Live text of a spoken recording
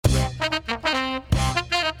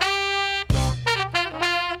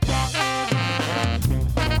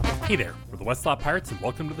Hey there, we're the West Lot Pirates and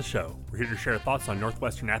welcome to the show. We're here to share thoughts on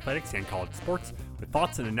Northwestern athletics and college sports with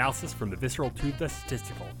thoughts and analysis from the visceral to the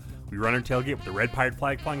statistical. We run our tailgate with the red pirate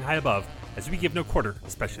flag flying high above as we give no quarter,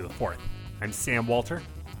 especially the fourth. I'm Sam Walter.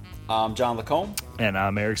 I'm John Lacombe. And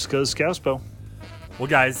I'm Eric Skoskauspo. Well,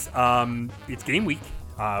 guys, it's game week.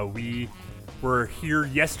 We were here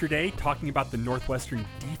yesterday talking about the Northwestern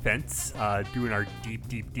defense, doing our deep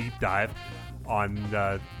dive on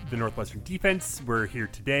the Northwestern defense. We're here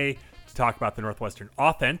today to talk about the Northwestern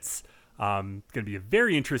offense. It's going to be a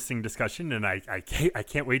very interesting discussion, and I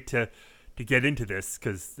can't wait to get into this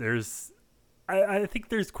because I think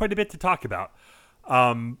there's quite a bit to talk about.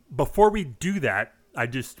 Before we do that, I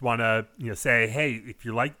just want to say, hey, if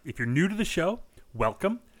you're new to the show,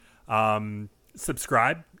 welcome.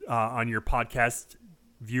 Subscribe on your podcast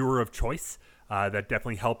viewer of choice. That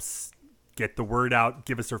definitely helps get the word out.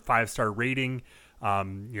 Give us a 5-star rating.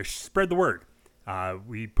 Spread the word.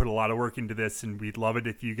 We put a lot of work into this, and we'd love it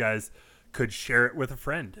if you guys could share it with a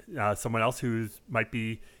friend, someone else who might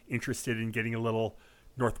be interested in getting a little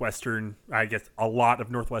Northwestern, I guess a lot of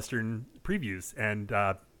Northwestern previews and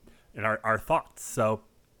our thoughts. So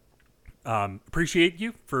appreciate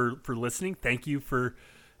you for listening. Thank you for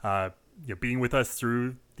being with us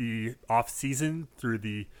through the off season,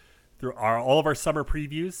 through all of our summer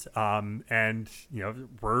previews, and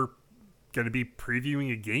we're going to be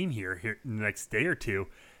previewing a game here in the next day or two,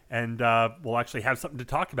 and we'll actually have something to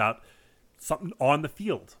talk about, something on the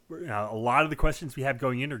field. A lot of the questions we have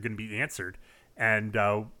going in are going to be answered, and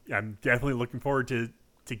I'm definitely looking forward to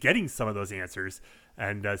getting some of those answers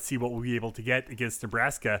and see what we'll be able to get against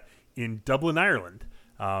Nebraska in Dublin, Ireland.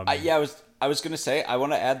 I was going to say, I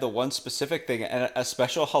want to add the one specific thing, and a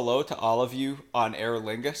special hello to all of you on Aer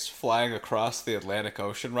Lingus flying across the Atlantic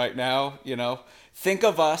Ocean right now. Think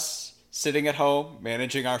of us sitting at home,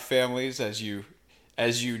 managing our families as you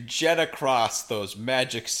jet across those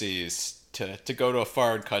magic seas to go to a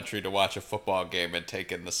foreign country to watch a football game and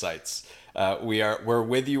take in the sights. We're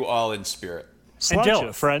with you all in spirit. And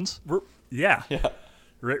jealous, friends. Yeah.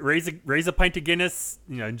 Raise a pint of Guinness.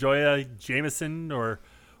 Enjoy a Jameson or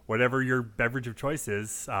whatever your beverage of choice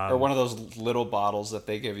is, or one of those little bottles that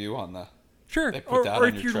they give you on the sure. Or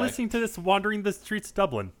if you're listening to this wandering the streets of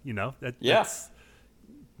Dublin, that's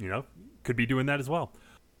could be doing that as well.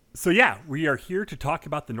 So yeah, we are here to talk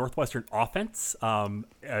about the Northwestern offense,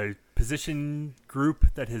 a position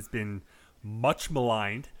group that has been much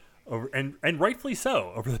maligned over and rightfully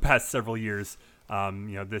so over the past several years.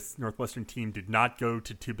 This Northwestern team did not go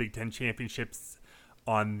to 2 Big Ten championships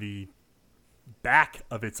on the back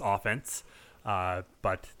of its offense,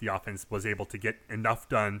 but the offense was able to get enough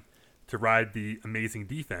done to ride the amazing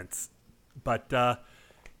defense. But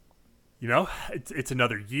it's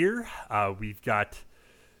another year. We've got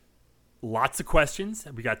lots of questions.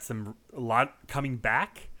 We got a lot coming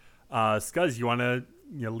back. Scuzz, you want to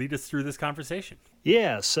lead us through this conversation?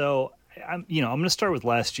 Yeah. So I'm going to start with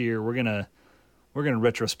last year. We're gonna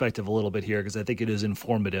retrospective a little bit here because I think it is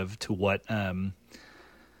informative to what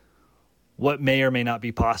may or may not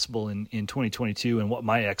be possible in 2022 and what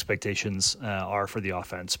my expectations are for the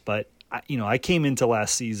offense. But I came into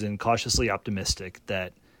last season cautiously optimistic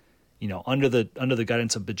that under the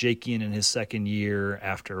guidance of Bajakian in his second year,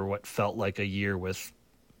 after what felt like a year with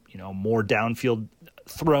more downfield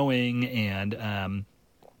throwing and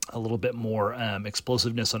a little bit more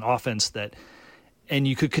explosiveness on offense, and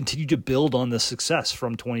you could continue to build on the success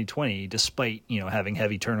from 2020 despite having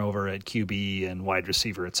heavy turnover at QB and wide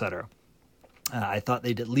receiver, et cetera. I thought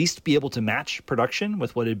they'd at least be able to match production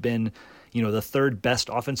with what had been, the third best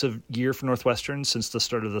offensive year for Northwestern since the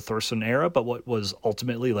start of the Thorson era, but what was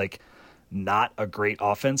ultimately not a great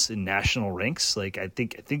offense in national ranks. I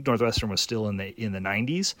think Northwestern was still in the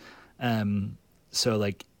 90s.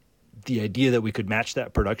 So the idea that we could match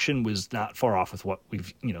that production was not far off with what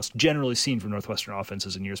we've generally seen from Northwestern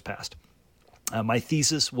offenses in years past. My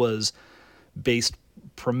thesis was based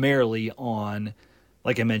primarily on,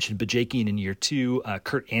 like I mentioned, Bajakian in year 2,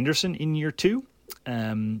 Kurt Anderson in year 2,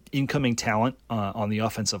 incoming talent on the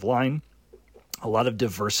offensive line, a lot of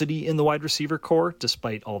diversity in the wide receiver core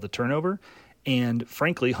despite all the turnover, and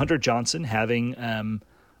frankly, Hunter Johnson having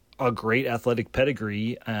a great athletic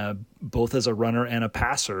pedigree, both as a runner and a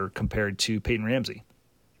passer compared to Peyton Ramsey.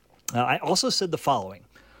 I also said the following,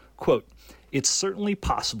 quote, "It's certainly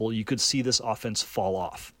possible you could see this offense fall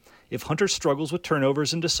off. If Hunter struggles with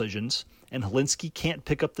turnovers and decisions, and Helinski can't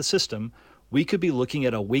pick up the system, we could be looking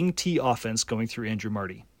at a wing T offense going through Andrew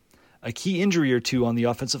Marty. A key injury or two on the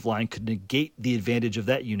offensive line could negate the advantage of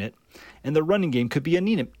that unit, and the running game could be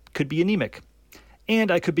anemic. And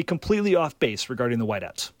I could be completely off base regarding the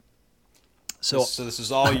wideouts. So this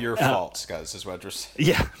is all your fault, guys, is what you're saying.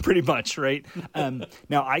 Yeah, pretty much, right?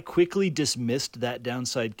 Now, I quickly dismissed that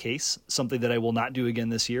downside case, something that I will not do again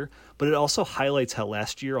this year, but it also highlights how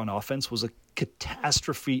last year on offense was a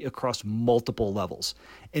catastrophe across multiple levels.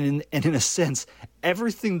 And in a sense,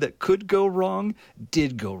 everything that could go wrong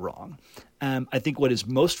did go wrong. I think what is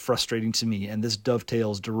most frustrating to me, and this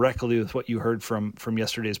dovetails directly with what you heard from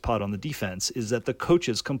yesterday's pod on the defense, is that the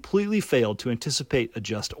coaches completely failed to anticipate,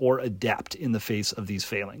 adjust, or adapt in the face of these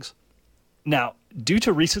failings. Now, due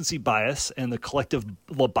to recency bias and the collective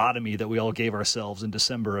lobotomy that we all gave ourselves in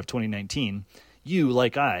December of 2019, you,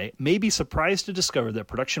 like I, may be surprised to discover that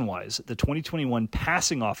production-wise, the 2021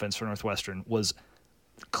 passing offense for Northwestern was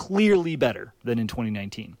clearly better than in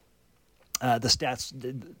 2019. The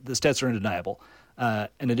stats are undeniable.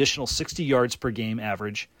 An additional 60 yards per game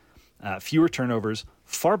average, fewer turnovers,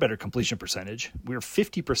 far better completion percentage. We were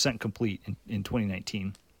 50% complete in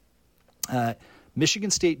 2019. Michigan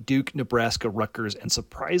State, Duke, Nebraska, Rutgers, and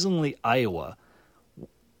surprisingly Iowa,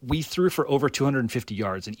 we threw for over 250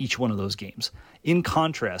 yards in each one of those games. In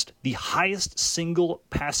contrast, the highest single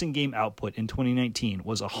passing game output in 2019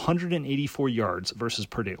 was 184 yards versus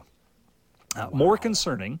Purdue. Wow. More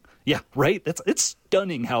concerning, yeah, right. It's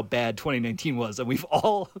stunning how bad 2019 was, and we've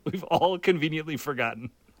all conveniently forgotten.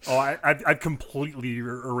 Oh, I've completely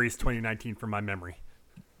erased 2019 from my memory.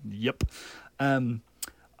 Yep.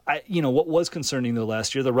 What was concerning though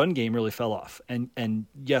last year, the run game really fell off, and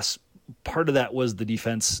yes, part of that was the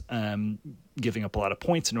defense giving up a lot of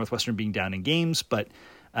points and Northwestern being down in games, but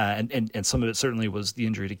and some of it certainly was the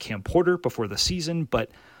injury to Cam Porter before the season,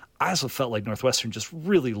 but I also felt like Northwestern just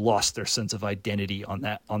really lost their sense of identity on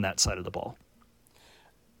that side of the ball.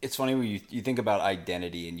 It's funny when you think about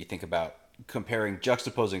identity and you think about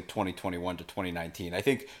juxtaposing 2021 to 2019. I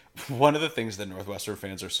think one of the things that Northwestern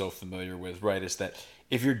fans are so familiar with, right, is that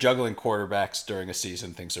if you're juggling quarterbacks during a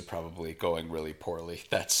season, things are probably going really poorly.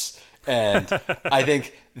 I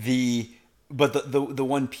think the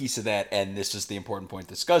one piece of that, and this is the important point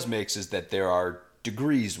that Scuzz makes, is that there are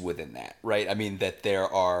degrees within that, right? I mean, that there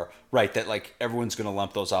are, right, that like everyone's going to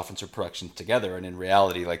lump those offensive productions together. And in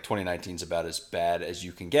reality, like 2019 is about as bad as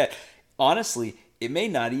you can get. Honestly, it may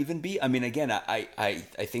not even be. I mean, again, I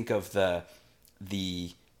think of the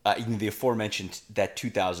aforementioned that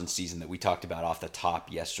 2000 season that we talked about off the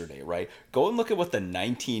top yesterday, right? Go and look at what the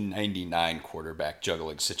 1999 quarterback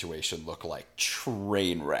juggling situation looked like.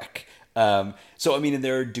 Train wreck. So I mean, and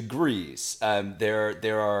there are degrees.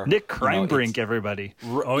 There are Nick Kreinbrink, everybody.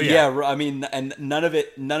 Oh yeah. I mean, and none of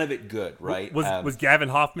it good, right? Was Gavin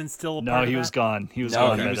Hoffman still a part of that? He was gone. He was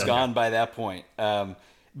gone by that point. But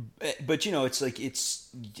it's like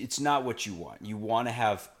it's not what you want. You want to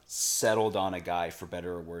have settled on a guy for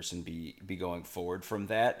better or worse and be going forward from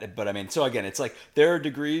that. But I mean, so again, it's like there are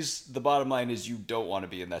degrees. The bottom line is you don't want to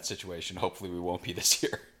be in that situation. Hopefully we won't be this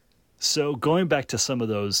year. So going back to some of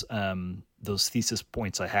those thesis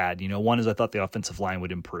points I had, one is I thought the offensive line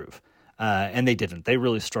would improve, and they didn't. They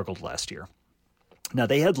really struggled last year. Now,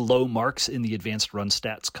 they had low marks in the advanced run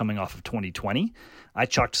stats coming off of 2020. I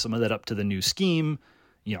chalked some of that up to the new scheme,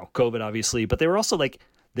 COVID obviously, but they were also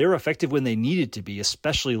they were effective when they needed to be,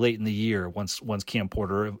 especially late in the year once Cam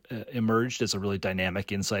Porter emerged as a really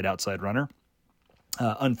dynamic inside-outside runner.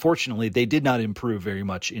 Unfortunately, they did not improve very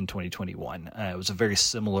much in 2021. It was a very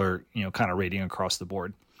similar, kind of rating across the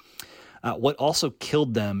board. What also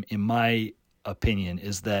killed them, in my opinion,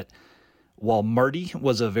 is that while Marty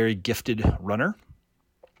was a very gifted runner,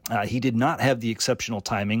 he did not have the exceptional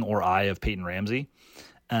timing or eye of Peyton Ramsey.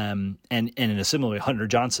 And in a similar way, Hunter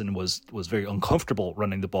Johnson was very uncomfortable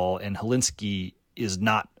running the ball, and Helinski is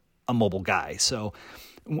not a mobile guy. So,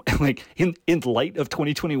 like in light of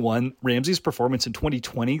 2021, Ramsey's performance in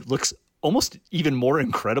 2020 looks almost even more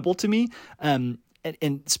incredible to me. And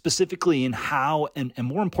specifically in how and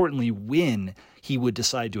more importantly when he would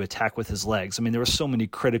decide to attack with his legs. I mean, there were so many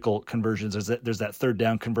critical conversions. There's that third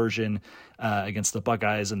down conversion against the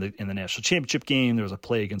Buckeyes in the national championship game. There was a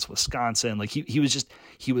play against Wisconsin. Like he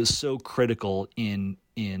was so critical in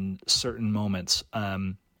certain moments,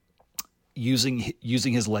 using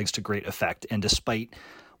his legs to great effect. And despite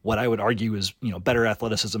what I would argue is better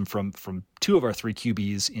athleticism from two of our three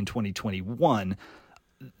QBs in 2021.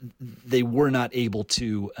 They were not able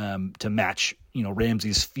to match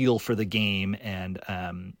Ramsey's feel for the game and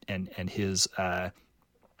his the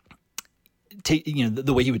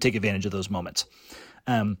way he would take advantage of those moments.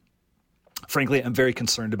 Frankly, I'm very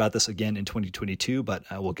concerned about this again in 2022, but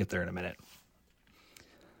we'll get there in a minute.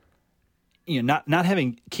 Not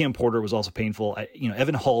having Cam Porter was also painful.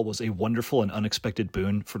 Evan Hull was a wonderful and unexpected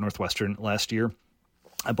boon for Northwestern last year.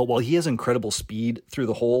 But while he has incredible speed through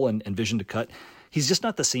the hole and vision to cut, he's just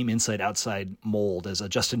not the same inside-outside mold as a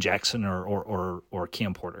Justin Jackson or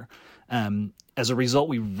Cam Porter. As a result,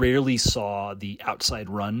 we rarely saw the outside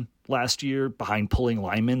run last year behind pulling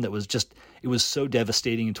linemen. It was so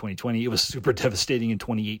devastating in 2020. It was super devastating in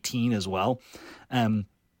 2018 as well.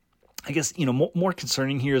 I guess, more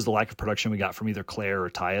concerning here is the lack of production we got from either Claire or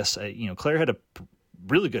Tyus. Claire had a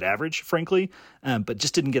really good average, frankly, but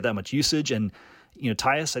just didn't get that much usage. And,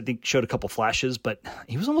 Tyus, I think, showed a couple flashes, but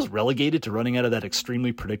he was almost relegated to running out of that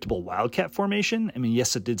extremely predictable Wildcat formation. I mean,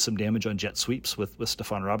 yes, it did some damage on jet sweeps with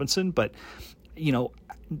Stephon Robinson, but,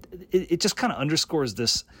 it just kind of underscores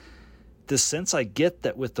this sense I get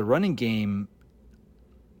that with the running game,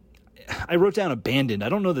 I wrote down abandoned. I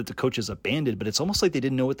don't know that the coaches abandoned, but it's almost like they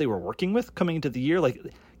didn't know what they were working with coming into the year. Like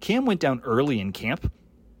Cam went down early in camp.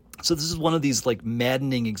 So this is one of these like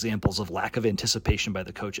maddening examples of lack of anticipation by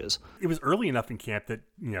the coaches. It was early enough in camp that,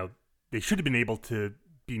 they should have been able to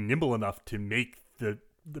be nimble enough to make the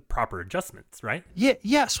proper adjustments, right? Yeah.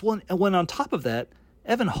 Yes. When on top of that,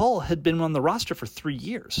 Evan Hull had been on the roster for 3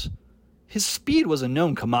 years. His speed was a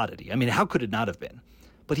known commodity. I mean, how could it not have been?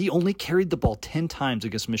 But he only carried the ball 10 times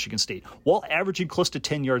against Michigan State, while averaging close to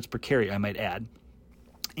 10 yards per carry, I might add.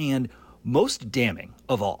 And most damning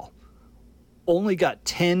of all, only got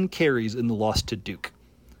 10 carries in the loss to Duke.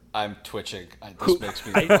 I'm twitching. This makes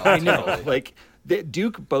me I know. Like,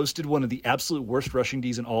 Duke boasted one of the absolute worst rushing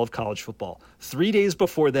Ds in all of college football. 3 days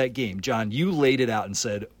before that game, John, you laid it out and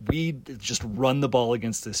said, we just run the ball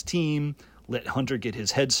against this team, let Hunter get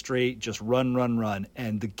his head straight, just run.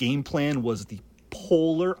 And the game plan was the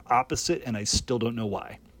polar opposite, and I still don't know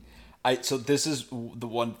why. So this is the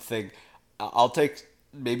one thing I'll take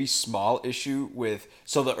maybe small issue with.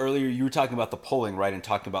 So the earlier you were talking about the polling, right, and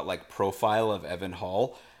talking about like profile of Evan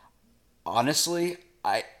Hull. Honestly,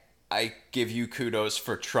 I give you kudos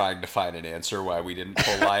for trying to find an answer why we didn't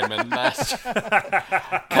pull linemen last.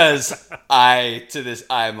 Because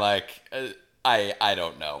I'm like, I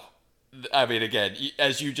don't know. I mean, again,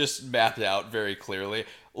 as you just mapped out very clearly,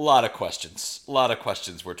 a lot of questions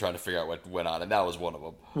we're trying to figure out what went on, and that was one of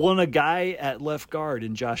them. Well, and a guy at left guard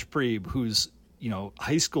in Josh Preeb, whose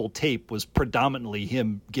high school tape was predominantly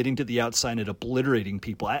him getting to the outside and obliterating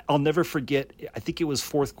people. I'll never forget, I think it was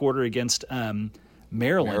fourth quarter against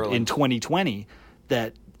Maryland in 2020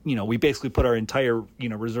 that, we basically put our entire,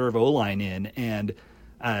 reserve O-line in, and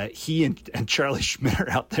he and Charlie Schmidt are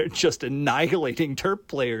out there just annihilating Terp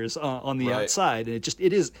players on the outside. And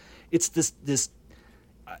it's this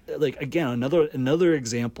like, again, another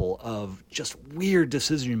example of just weird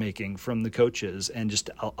decision making from the coaches and just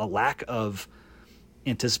a lack of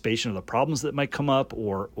anticipation of the problems that might come up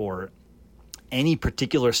or any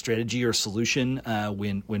particular strategy or solution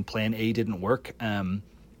when plan A didn't work. And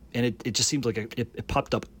it just seems like it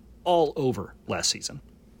popped up all over last season.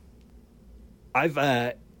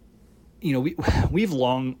 We've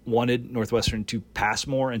long wanted Northwestern to pass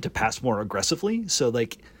more and to pass more aggressively. So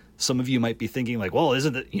like some of you might be thinking like, well,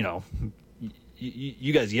 isn't it,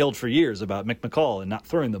 you guys yelled for years about Mick McCall and not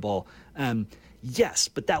throwing the ball. Yes,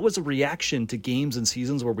 but that was a reaction to games and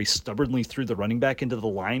seasons where we stubbornly threw the running back into the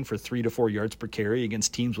line for 3 to 4 yards per carry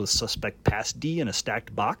against teams with suspect pass D and a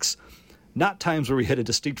stacked box. Not times where we had a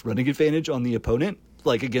distinct running advantage on the opponent,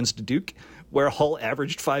 like against Duke, where Hull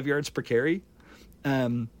averaged 5 yards per carry.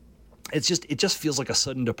 It just feels like a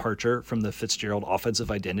sudden departure from the Fitzgerald offensive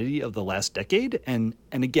identity of the last decade. And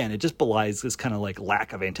again, it just belies this kind of like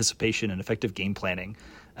lack of anticipation and effective game planning,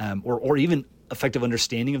 or even effective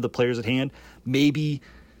understanding of the players at hand. Maybe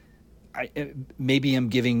I'm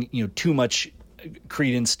giving too much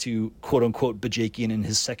credence to quote unquote Bajakian in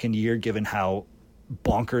his second year, given how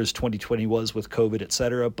bonkers 2020 was with COVID, et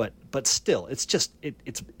cetera. But still, it's just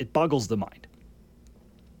it boggles the mind.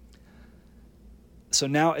 So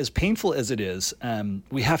now, as painful as it is,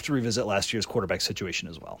 we have to revisit last year's quarterback situation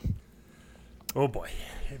as well. Oh boy,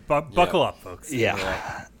 buckle up, folks.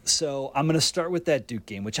 Yeah. So I'm going to start with that Duke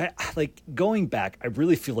game, which I like. Going back, I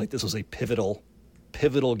really feel like this was a pivotal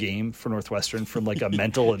game for Northwestern from like a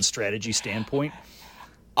mental and strategy standpoint.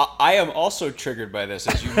 I am also triggered by this,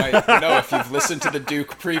 as you might know if you've listened to the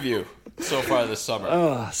Duke preview so far this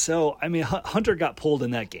summer. So I mean, Hunter got pulled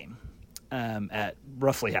in that game at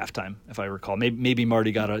roughly halftime, if I recall. Maybe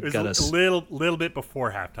Marty got a little bit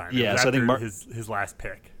before halftime. Yeah, so I think his last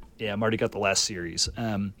pick. Yeah, Marty got the last series.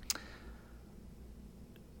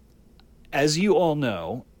 As you all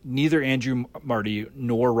know, neither Andrew Marty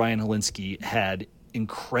nor Ryan Helinski had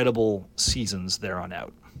incredible seasons there on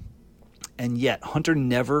out. And yet, Hunter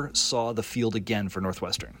never saw the field again for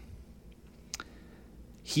Northwestern.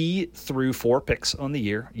 He threw 4 picks on the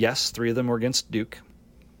year. Yes, 3 of them were against Duke.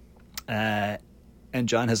 And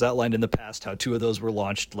John has outlined in the past how 2 of those were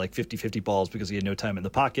launched like 50-50 balls because he had no time in the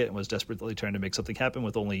pocket and was desperately trying to make something happen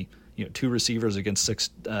with only 2 receivers against 6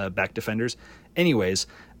 back defenders. Anyways,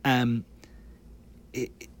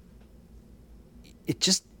 it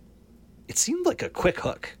seemed like a quick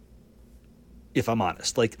hook, if I'm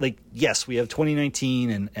honest. Like yes, we have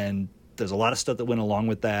 2019 and there's a lot of stuff that went along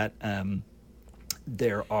with that.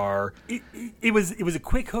 There are it was a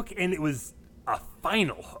quick hook, and it was a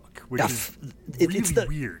final hook, which is really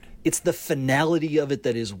weird. It's the finality of it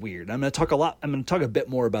that is weird. I'm going to talk a bit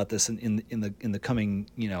more about this in the coming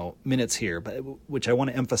minutes here, but which I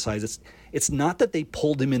want to emphasize. It's not that they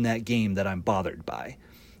pulled him in that game that I'm bothered by.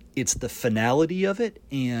 It's the finality of it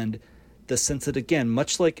and the sense that, again,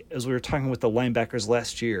 much like as we were talking with the linebackers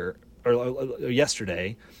last year or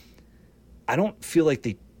yesterday, I don't feel like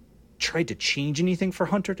they tried to change anything for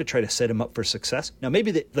Hunter to try to set him up for success. Now,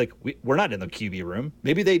 maybe we're not in the QB room.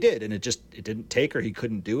 Maybe they did, and it didn't take, or he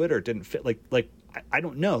couldn't do it, or it didn't fit. I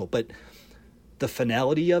don't know, but the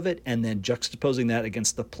finality of it, and then juxtaposing that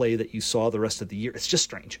against the play that you saw the rest of the year, it's just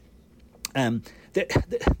strange.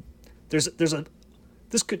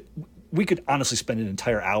 We could honestly spend an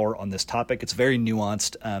entire hour on this topic. It's very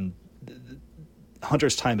nuanced.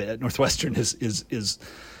 Hunter's time at Northwestern is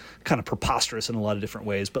kind of preposterous in a lot of different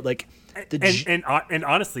ways, but and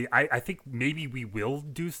honestly, I think maybe we will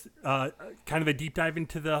do kind of a deep dive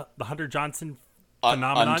into the Hunter Johnson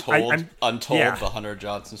phenomenon. Untold the Hunter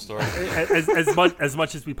Johnson story. as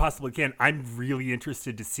much as we possibly can. I'm really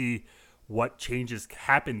interested to see what changes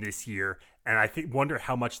happen this year, and I wonder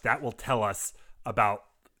how much that will tell us about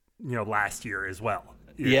last year as well.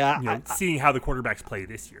 Seeing how the quarterbacks play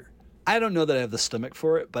this year. I don't know that I have the stomach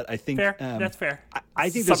for it, but I think fair. That's fair. I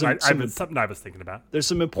think there's something I was thinking about. There's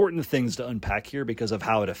some important things to unpack here because of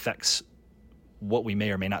how it affects what we may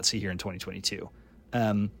or may not see here in 2022.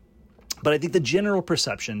 But I think the general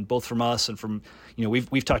perception, both from us and from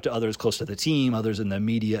we've talked to others close to the team, others in the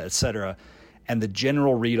media, etc., and the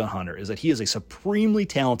general read on Hunter is that he is a supremely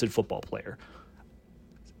talented football player.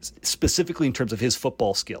 Specifically in terms of his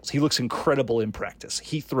football skills. He looks incredible in practice.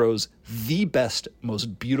 He throws the best,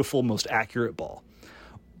 most beautiful, most accurate ball.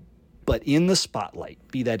 But in the spotlight,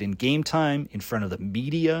 be that in game time, in front of the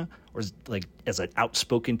media, or as an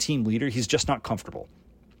outspoken team leader, he's just not comfortable.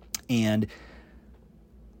 And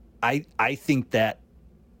I think that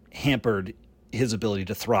hampered his ability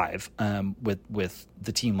to thrive with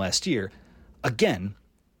the team last year. Again,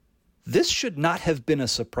 this should not have been a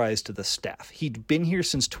surprise to the staff. He'd been here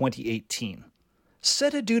since 2018.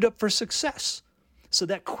 Set a dude up for success. So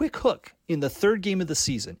that quick hook in the 3rd game of the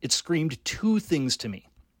season, it screamed 2 things to me.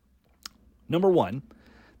 Number 1,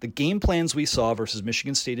 the game plans we saw versus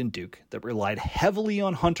Michigan State and Duke that relied heavily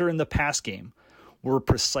on Hunter in the pass game were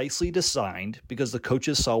precisely designed because the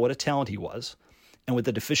coaches saw what a talent he was. And with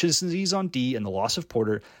the deficiencies on D and the loss of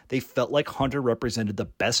Porter, they felt like Hunter represented the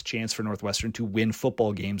best chance for Northwestern to win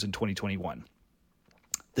football games in 2021.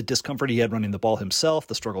 The discomfort he had running the ball himself,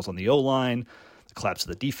 the struggles on the O-line, the collapse of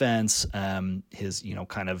the defense, his,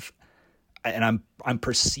 and I'm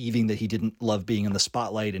perceiving that he didn't love being in the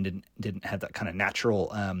spotlight and didn't have that kind of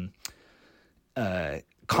natural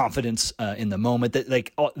confidence in the moment.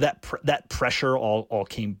 That pressure all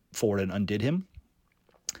came forward and undid him.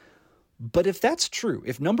 But if that's true,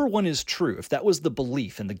 if number 1 is true, if that was the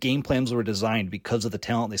belief and the game plans were designed because of the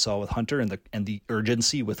talent they saw with Hunter and the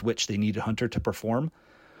urgency with which they needed Hunter to perform,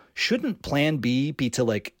 shouldn't plan B be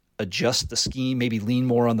to adjust the scheme, maybe lean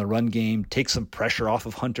more on the run game, take some pressure off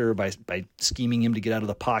of Hunter by scheming him to get out of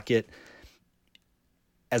the pocket,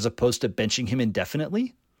 as opposed to benching him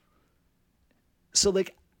indefinitely? So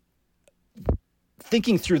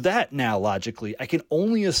thinking through that now logically, I can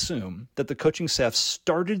only assume that the coaching staff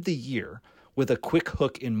started the year with a quick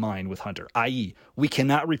hook in mind with Hunter, i.e., we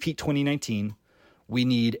cannot repeat 2019. We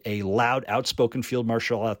need a loud, outspoken field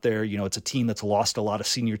marshal out there. It's a team that's lost a lot of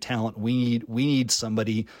senior talent. We need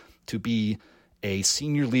somebody to be a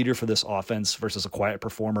senior leader for this offense versus a quiet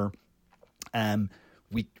performer.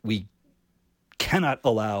 We cannot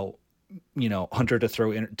allow Hunter to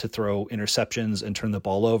throw interceptions and turn the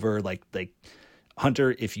ball over.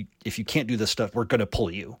 Hunter, if you can't do this stuff, we're going to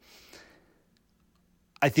pull you.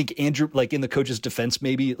 I think Andrew, in the coach's defense,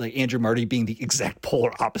 maybe Andrew Marty being the exact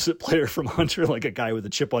polar opposite player from Hunter, like a guy with a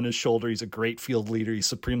chip on his shoulder. He's a great field leader. He's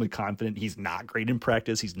supremely confident. He's not great in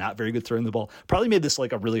practice. He's not very good throwing the ball. Probably made this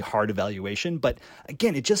a really hard evaluation. But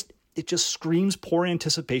again, it just screams poor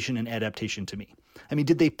anticipation and adaptation to me. I mean,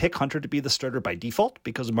 did they pick Hunter to be the starter by default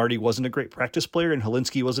because Marty wasn't a great practice player and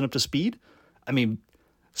Helinski wasn't up to speed? I mean,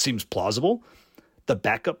 seems plausible. The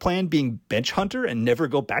backup plan being bench Hunter and never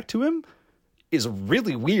go back to him? is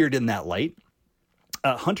really weird in that light.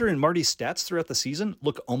 Hunter and Marty's stats throughout the season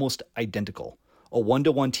look almost identical. A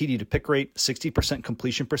 1-to-1 TD to pick rate, 60%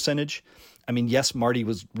 completion percentage. I mean, yes, Marty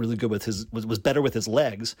was really good with was better with his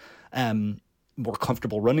legs, more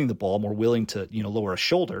comfortable running the ball, more willing to, lower a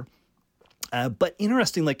shoulder. But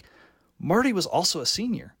interesting, like Marty was also a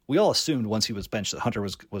senior. We all assumed once he was benched that Hunter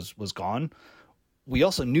was gone. We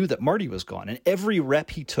also knew that Marty was gone, and every rep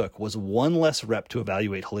he took was one less rep to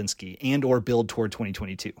evaluate Hilinski and or build toward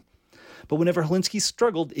 2022. But whenever Hilinski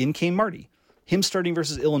struggled, in came Marty. Him starting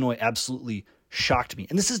versus Illinois absolutely shocked me.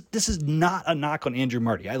 And this is not a knock on Andrew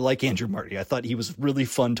Marty. I like Andrew Marty. I thought he was really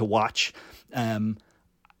fun to watch.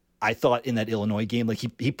 I thought in that Illinois game, like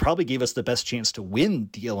he probably gave us the best chance to win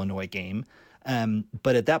the Illinois game.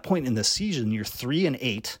 But at that point in the season, you're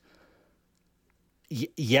 3-8.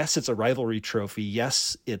 Yes, it's a rivalry trophy.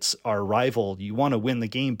 Yes, it's our rival. You want to win the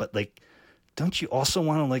game, but like, don't you also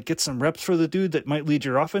want to like get some reps for the dude that might lead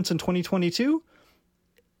your offense in 2022?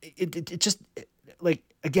 It just like,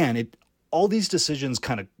 again, all these decisions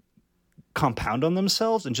kind of compound on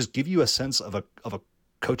themselves and just give you a sense of a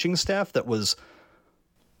coaching staff that was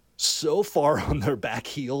so far on their back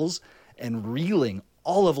heels and reeling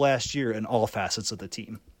all of last year in all facets of the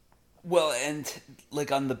team. Well, and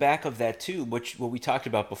like on the back of that too, what we talked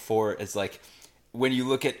about before is like when you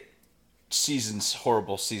look at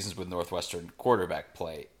horrible seasons with Northwestern quarterback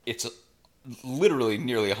play, it's literally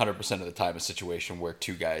nearly 100% of the time a situation where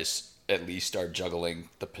two guys at least are juggling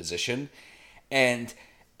the position. And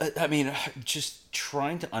I mean, just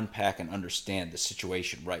trying to unpack and understand the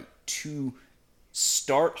situation, right? To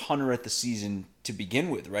start Hunter at the season to begin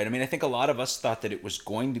with, right? I mean, I think a lot of us thought that it was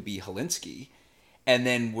going to be Hilinski, and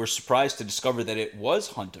then we're surprised to discover that it was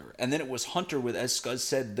Hunter. And then it was Hunter with, as Scuzz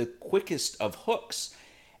said, the quickest of hooks.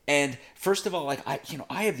 And first of all, like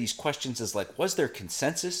I have these questions as like, was there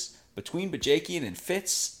consensus between Bajakian and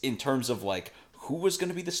Fitz in terms of like who was going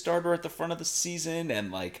to be the starter at the front of the season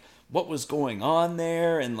and like what was going on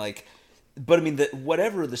there and like, but I mean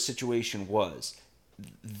whatever the situation was,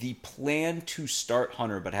 the plan to start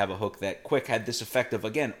Hunter but have a hook that quick had this effect of,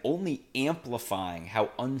 again, only amplifying how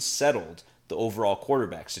unsettled the overall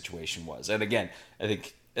quarterback situation was. And again, I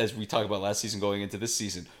think as we talked about last season going into this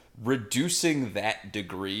season, reducing that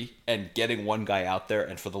degree and getting one guy out there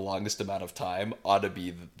and for the longest amount of time ought to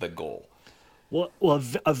be the goal. Well,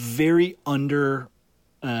 a very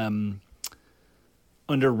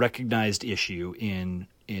under-recognized issue in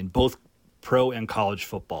both pro and college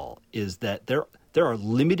football is that there are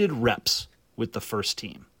limited reps with the first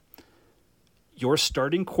team. Your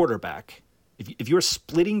starting quarterback, if you're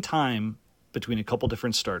splitting time between a couple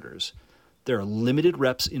different starters, there are limited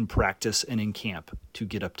reps in practice and in camp to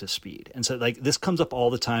get up to speed. And so like this comes up all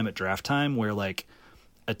the time at draft time where like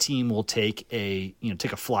a team will take a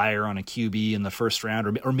flyer on a QB in the first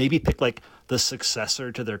round or maybe pick like the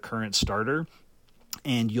successor to their current starter.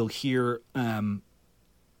 And you'll hear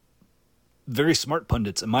very smart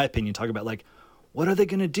pundits, in my opinion, talk about like, what are they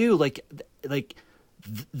going to do? Like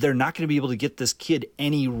they're not going to be able to get this kid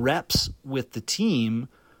any reps with the team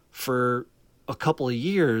for a couple of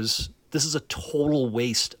years. This is a total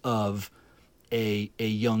waste of a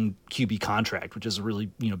young QB contract, which is a really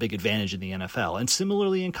big advantage in the NFL. And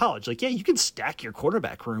similarly in college, like, yeah, you can stack your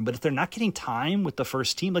quarterback room, but if they're not getting time with the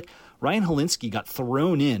first team, like Ryan Hilinski got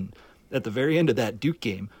thrown in at the very end of that Duke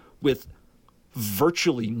game with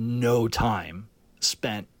virtually no time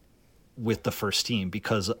spent with the first team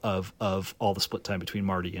because of all the split time between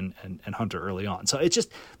Marty and Hunter early on. So it's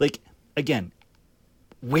just like, again,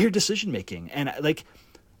 weird decision making. And like,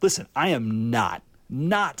 listen, I am not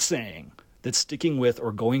saying that sticking with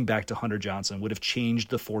or going back to Hunter Johnson would have changed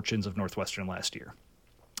the fortunes of Northwestern last year.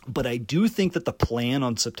 But I do think that the plan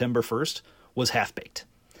on September 1st was half-baked.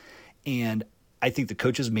 And I think the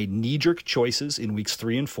coaches made knee-jerk choices in weeks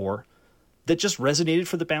 3 and 4 that just resonated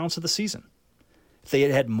for the balance of the season. If they had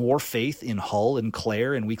had more faith in Hull and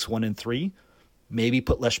Claire in weeks 1 and 3, maybe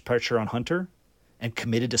put less pressure on Hunter and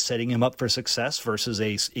committed to setting him up for success versus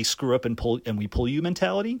a screw up and we pull you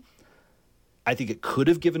mentality, I think it could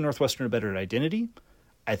have given Northwestern a better identity.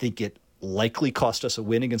 I think it likely cost us a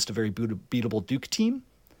win against a very beatable Duke team.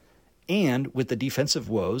 And with the defensive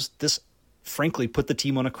woes, this frankly put the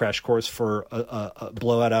team on a crash course for a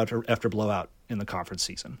blowout after blowout in the conference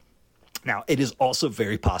season. Now, it is also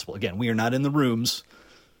very possible, again, we are not in the rooms.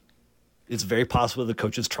 It's very possible the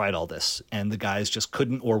coaches tried all this and the guys just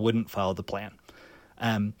couldn't or wouldn't follow the plan.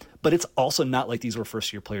 But it's also not like these were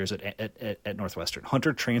first-year players at Northwestern.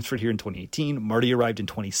 Hunter transferred here in 2018. Marty arrived in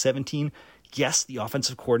 2017. Yes, the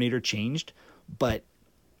offensive coordinator changed, but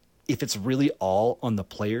if it's really all on the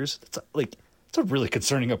players, it's like it's a really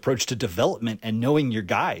concerning approach to development and knowing your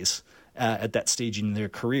guys at that stage in their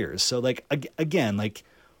careers. So like, again, like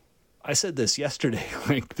I said this yesterday,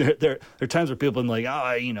 like there are times where people are like,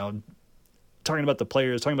 talking about the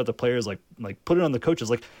players, like put it on the coaches.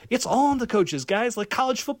 Like it's all on the coaches, guys. Like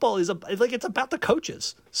college football is it's about the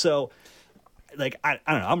coaches. So like, I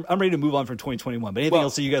don't know. I'm ready to move on from 2021, but anything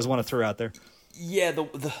else that you guys want to throw out there? Yeah.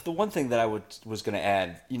 The one thing that I was going to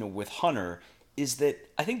add, with Hunter is that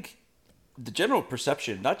I think the general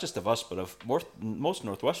perception, not just of us, but of most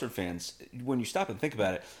Northwestern fans, when you stop and think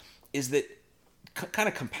about it, is that kind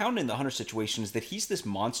of compounding the Hunter situation is that he's this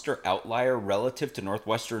monster outlier relative to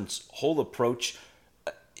Northwestern's whole approach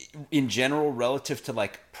in general, relative to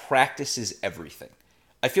like practice is everything.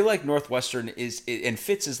 I feel like Northwestern and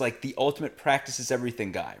Fitz is like the ultimate practice is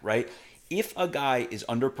everything guy, right? If a guy is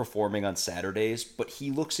underperforming on Saturdays, but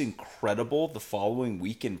he looks incredible the following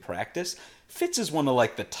week in practice, Fitz is one of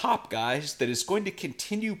like the top guys that is going to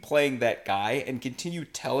continue playing that guy and continue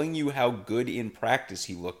telling you how good in practice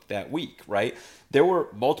he looked that week, right? There were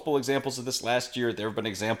multiple examples of this last year. There have been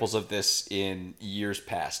examples of this in years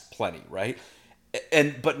past, plenty, right?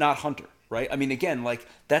 But not Hunter, right? I mean, again, like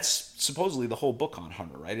that's supposedly the whole book on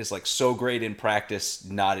Hunter, right? Is like so great in practice,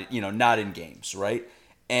 not in games, right?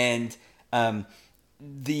 And everyone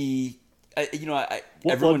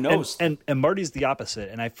knows, and Marty's the opposite.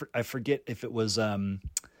 And I forget if it was I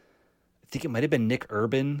think it might have been Nick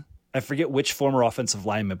Urban. I forget which former offensive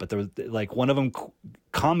lineman, but there was like one of them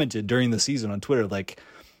commented during the season on Twitter, like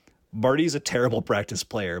Marty's a terrible practice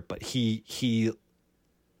player, but he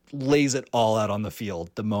lays it all out on the field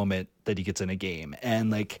the moment that he gets in a game.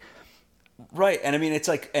 And like, right. And I mean, it's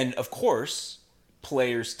like, and of course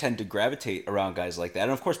players tend to gravitate around guys like that.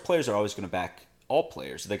 And of course players are always going to back all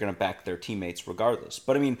players. They're going to back their teammates regardless.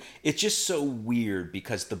 But I mean, it's just so weird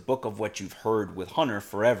because the book of what you've heard with Hunter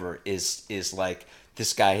forever is like,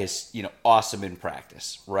 this guy is, awesome in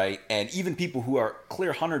practice, right? And even people who are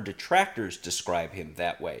clear Hunter detractors describe him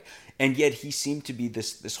that way. And yet he seemed to be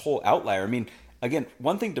this whole outlier. I mean, again,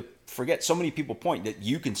 one thing to forget, so many people point that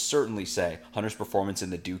you can certainly say Hunter's performance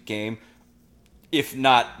in the Duke game, if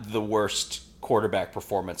not the worst quarterback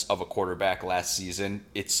performance of a quarterback last season,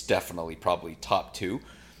 it's definitely probably top 2.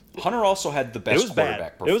 Hunter also had the best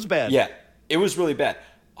quarterback performance. It was bad. Yeah, it was really bad.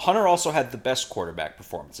 Hunter also had the best quarterback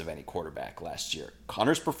performance of any quarterback last year.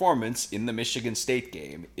 Hunter's performance in the Michigan State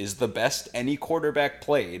game is the best any quarterback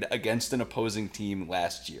played against an opposing team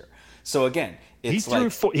last year. So again, it's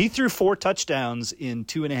he threw 4 touchdowns in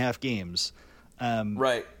 2.5 games.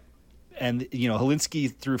 Right. And,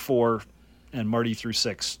 Helinski threw 4 and Marty threw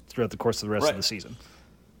 6 throughout the course of the rest of the season.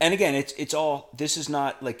 And again, it's all, this is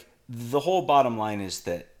not like, the whole bottom line is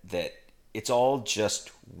that it's all just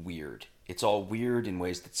weird. It's all weird in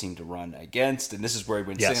ways that seem to run against. And this is where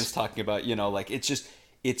when Sam's talking about, like it's just,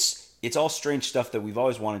 it's all strange stuff that we've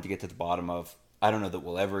always wanted to get to the bottom of. I don't know that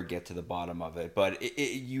we'll ever get to the bottom of it, but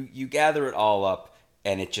you gather it all up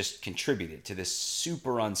and it just contributed to this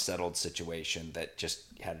super unsettled situation that just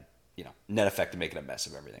had, net effect of making a mess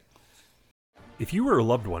of everything. If you or a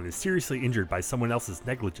loved one is seriously injured by someone else's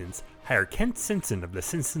negligence, hire Kent Simpson of the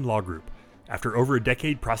Simpson Law Group. After over a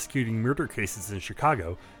decade prosecuting murder cases in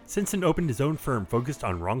Chicago, Simpson opened his own firm focused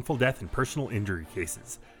on wrongful death and personal injury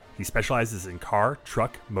cases. He specializes in car,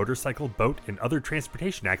 truck, motorcycle, boat, and other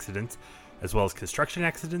transportation accidents, as well as construction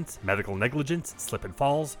accidents, medical negligence, slip and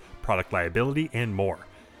falls, product liability, and more.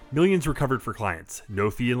 Millions recovered for clients,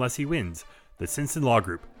 no fee unless he wins. The Simpson Law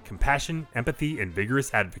Group, compassion, empathy, and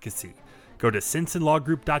vigorous advocacy. Go to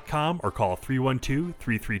simpsonlawgroup.com or call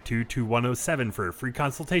 312-332-2107 for a free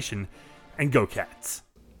consultation. And go Cats.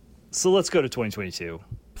 So let's go to 2022.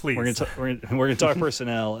 Please. We're gonna talk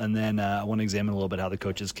personnel, and then I want to examine a little bit how the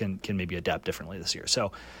coaches can maybe adapt differently this year.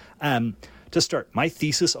 So to start, my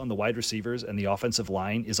thesis on the wide receivers and the offensive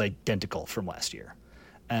line is identical from last year.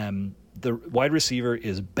 The wide receiver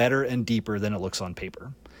is better and deeper than it looks on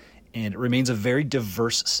paper, and it remains a very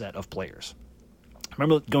diverse set of players.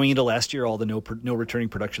 Remember going into last year, all the no returning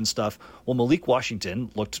production stuff? Well, Malik Washington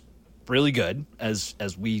looked really good, as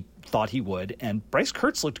we thought he would, and Bryce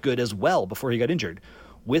Kurtz looked good as well before he got injured.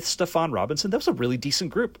 With Stephon Robinson, that was a really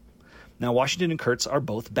decent group. Now, Washington and Kurtz are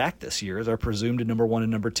both back this year as our presumed number 1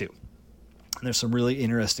 and number 2. And there's some really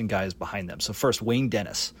interesting guys behind them. So first, Wayne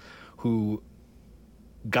Dennis, who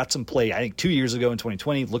got some play, I think 2 years ago in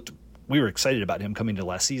 2020, we were excited about him coming to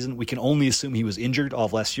last season. We can only assume he was injured all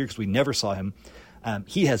of last year because we never saw him.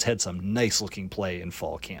 He has had some nice-looking play in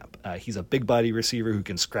fall camp. He's a big-body receiver who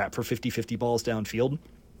can scrap for 50-50 balls downfield.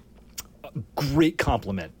 Great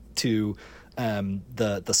compliment to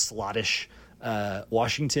the slottish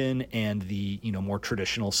Washington and the more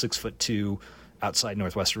traditional 6'2", outside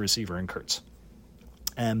Northwestern receiver in Kurtz.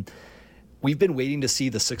 We've been waiting to see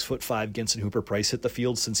the 6'5" Genson Hooper-Price hit the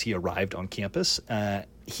field since he arrived on campus.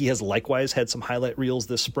 He has likewise had some highlight reels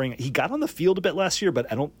this spring. He got on the field a bit last year, but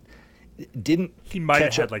he might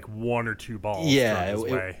have had like one or two balls. Yeah, his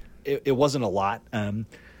way. It wasn't a lot.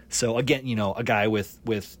 So again, a guy with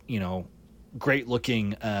great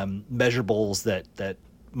looking measurables that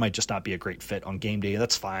might just not be a great fit on game day.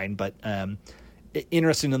 That's fine, but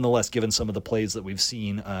interesting nonetheless, given some of the plays that we've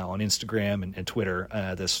seen on Instagram and Twitter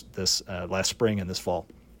this last spring and this fall.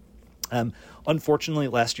 Unfortunately,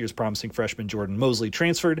 last year's promising freshman Jordan Mosley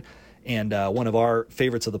transferred, and one of our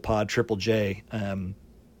favorites of the pod, Triple J,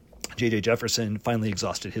 J.J. Jefferson, finally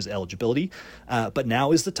exhausted his eligibility. But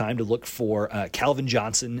now is the time to look for Calvin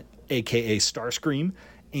Johnson, a.k.a. Starscream,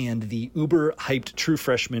 and the uber-hyped true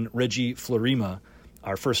freshman Reggie Florima,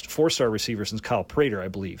 our first 4-star receiver since Kyle Prater, I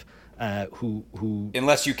believe. Who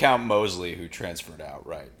unless you count Mosley, who transferred out,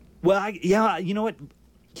 right? Well, you know what?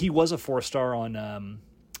 He was a 4-star on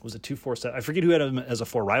was it 2 4-star? I forget who had him as a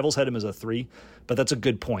 4. Rivals had him as a 3, but that's a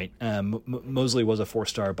good point. Mosley was a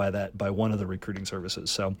 4-star by one of the recruiting services.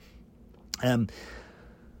 So,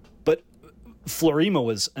 but Florima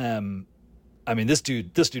was, this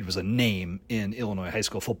dude was a name in Illinois high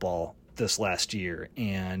school football this last year,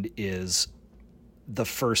 and is the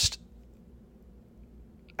first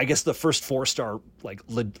 4-star like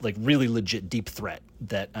really legit deep threat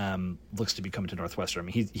that looks to be coming to Northwestern.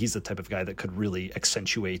 I mean, he's the type of guy that could really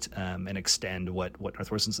accentuate and extend what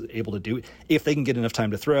Northwestern's able to do if they can get enough time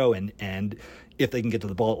to throw and if they can get to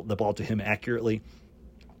the ball to him accurately.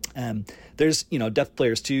 There's depth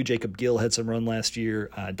players too. Jacob Gill had some run last year.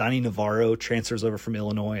 Donnie Navarro transfers over from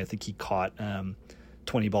Illinois. I think he caught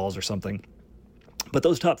 20 balls or something. But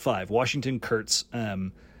those top 5: Washington, Kurtz,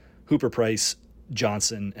 Hooper-Price,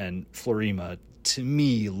 Johnson, and Florima, to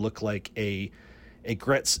me look like a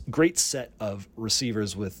great set of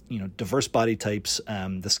receivers with diverse body types,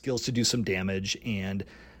 the skills to do some damage, and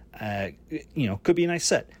could be a nice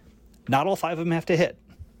set. Not all 5 of them have to hit.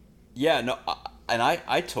 Yeah, no, and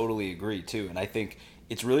I totally agree too. And I think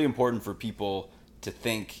it's really important for people to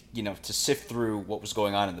think, to sift through what was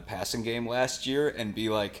going on in the passing game last year and be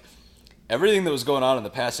like, everything that was going on in the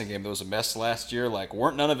passing game that was a mess last year,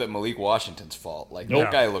 weren't none of it Malik Washington's fault. That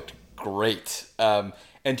guy looked great. And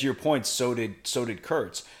to your point, so did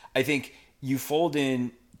Kurtz. I think you fold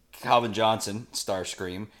in Calvin Johnson,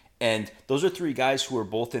 Starscream, and those are 3 guys who are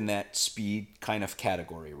both in that speed kind of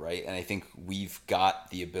category, right? And I think we've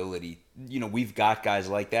got the ability, we've got guys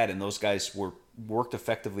like that, and those guys worked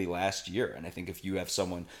effectively last year. And I think if you have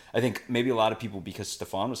someone, I think maybe a lot of people, because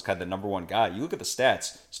Stephon was kind of the number 1 guy, you look at the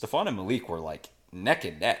stats, Stephon and Malik were neck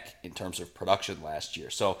and neck in terms of production last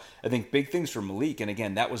year. So I think big things for Malik. And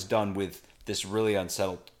again, that was done with this really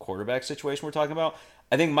unsettled quarterback situation we're talking about.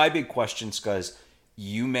 I think my big question, because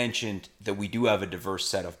you mentioned that we do have a diverse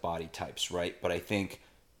set of body types, right? But I think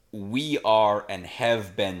we are and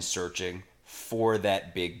have been searching for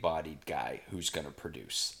that big-bodied guy who's going to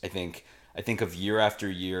produce. I think of year after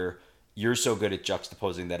year, you're so good at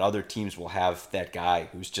juxtaposing that other teams will have that guy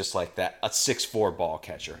who's just like that, a 6'4" ball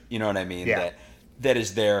catcher. You know what I mean? Yeah. That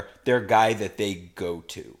is their guy that they go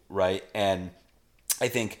to, right? And I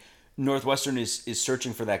think Northwestern is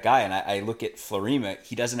searching for that guy. And I look at Florima,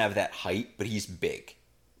 he doesn't have that height, but he's big,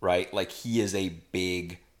 right? He is a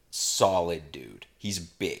big, solid dude. He's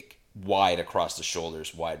big, wide across the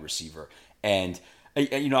shoulders, wide receiver. And,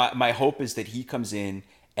 my hope is that he comes in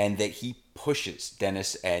and that he pushes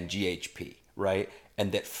Dennis and GHP, right?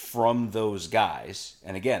 And that from those guys,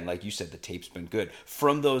 and again, like you said, the tape's been good.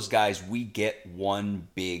 From those guys, we get one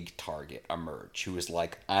big target emerge who is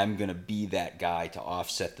I'm going to be that guy to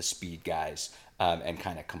offset the speed guys and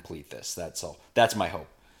kind of complete this. That's all. That's my hope.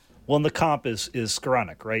 Well, and the comp is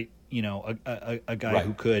Skoranek, right? A guy right.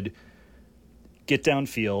 who could get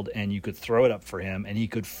downfield and you could throw it up for him and he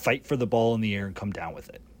could fight for the ball in the air and come down with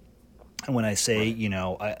it. And when I say,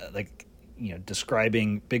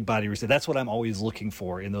 describing big body receiver, that's what I'm always looking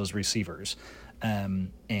for in those receivers.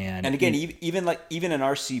 And again, even in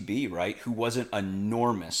RCB, right, who wasn't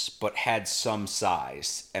enormous but had some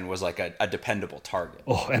size and was a dependable target.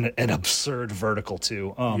 Oh, and an absurd vertical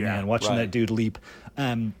too. Oh yeah, man, watching right. that dude leap.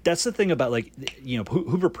 That's the thing about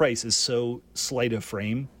Hooper-Price is so slight of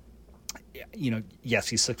frame. Yes,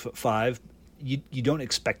 he's 6'5". You don't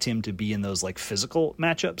expect him to be in those physical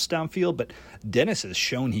matchups downfield, but Dennis has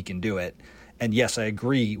shown he can do it. And yes, I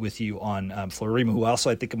agree with you on Florima, who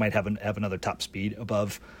also I think might have another top speed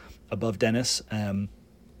above Dennis.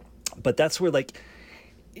 But that's where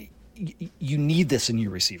you need this in your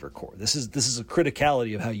receiver core. This is a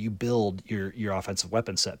criticality of how you build your offensive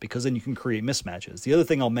weapon set, because then you can create mismatches. The other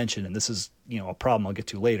thing I'll mention, and this is a problem I'll get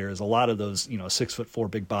to later, is a lot of those 6'4"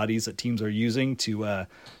 big bodies that teams are using to have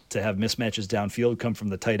mismatches downfield come from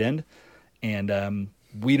the tight end, and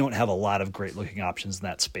we don't have a lot of great looking options in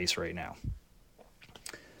that space right now.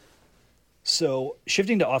 So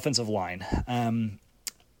shifting to offensive line.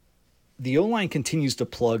 The O-line continues to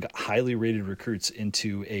plug highly rated recruits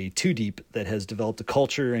into a two-deep that has developed a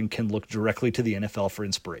culture and can look directly to the NFL for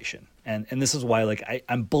inspiration. And this is why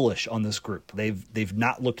I'm bullish on this group. They've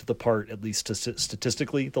not looked the part, at least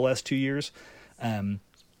statistically, the last 2 years.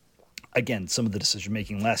 Again, some of the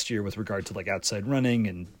decision-making last year with regard to outside running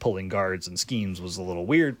and pulling guards and schemes was a little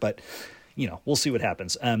weird, but we'll see what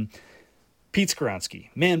happens. Pete Skoronski,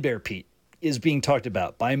 Man Bear Pete, is being talked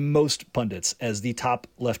about by most pundits as the top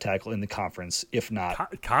left tackle in the conference, if not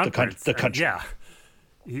the country. Yeah,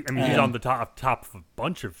 he's on the top of a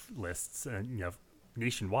bunch of lists,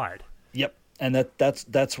 nationwide. Yep, and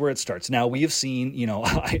that's where it starts. Now we have seen,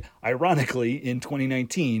 ironically, in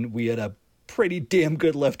 2019 we had a pretty damn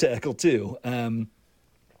good left tackle too, and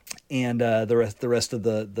the rest of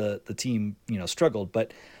the team struggled,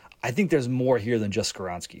 but I think there's more here than just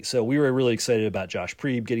Skoronski. So we were really excited about Josh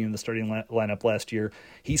Preeb getting in the starting lineup last year.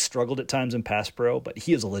 He struggled at times in pass pro, but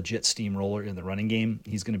he is a legit steamroller in the running game.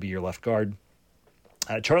 He's going to be your left guard.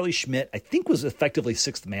 Charlie Schmidt, I think, was effectively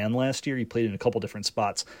sixth man last year. He played in a couple different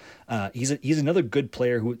spots. He's another good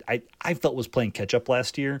player who I felt was playing catch up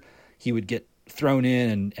last year. He would get thrown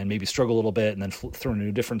in and maybe struggle a little bit, and then thrown in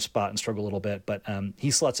a different spot and struggle a little bit. But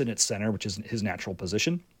he slots in at center, which is his natural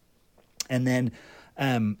position. And then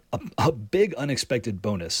a big unexpected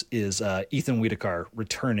bonus is Ethan Wiedekar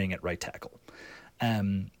returning at right tackle.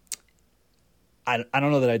 I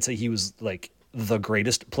don't know that I'd say he was the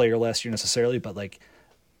greatest player last year necessarily, but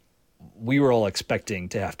we were all expecting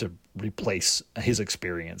to have to replace his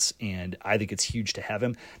experience, and I think it's huge to have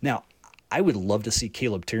him. Now, I would love to see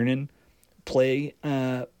Caleb Tiernan play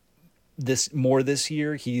this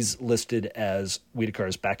year. He's listed as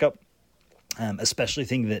Wiedekar's backup, especially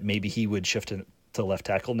thinking that maybe he would shift to left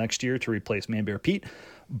tackle next year to replace Man Bear Pete.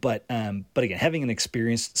 But again, having an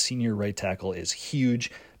experienced senior right tackle is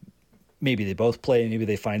huge. Maybe they both play. Maybe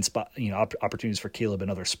they find opportunities for Caleb in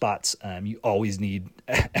other spots. You always need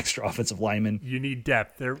extra offensive linemen. You need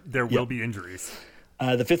depth. There will be injuries.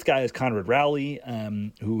 The fifth guy is Conrad Rowley,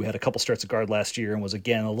 who had a couple starts at guard last year and was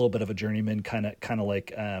again a little bit of a journeyman, kind of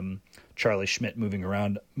like Charlie Schmidt moving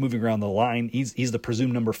around the line. He's the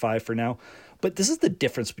presumed number 5 for now. But this is the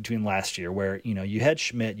difference between last year, where you had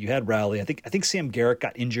Schmidt, you had Rowley. I think Sam Garrett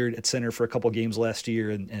got injured at center for a couple games last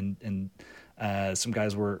year, and some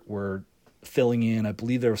guys were filling in. I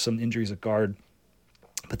believe there were some injuries at guard.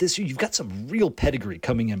 But this year, you've got some real pedigree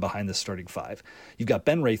coming in behind the starting 5. You've got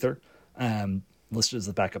Ben Rather, listed as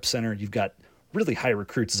the backup center. You've got really high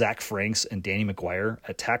recruits, Zach Franks and Danny McGuire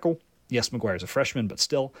at tackle. Yes, McGuire's a freshman, but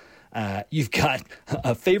still. You've got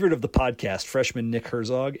a favorite of the podcast, freshman Nick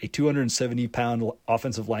Herzog, a 270-pound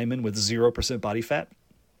offensive lineman with 0% body fat.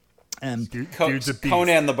 Dude's a beast.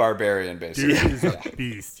 Conan the Barbarian, basically. Dude is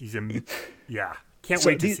a beast. Can't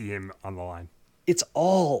wait to see him on the line. It's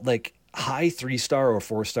all high 3-star or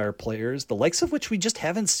 4-star players, the likes of which we just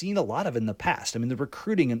haven't seen a lot of in the past. I mean, the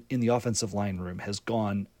recruiting in the offensive line room has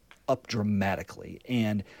gone up dramatically.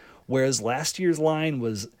 And whereas last year's line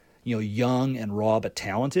was, young and raw but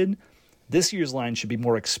talented, this year's line should be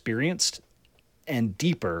more experienced and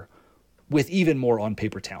deeper with even more on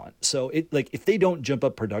paper talent. So if they don't jump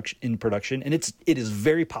up in production, and it is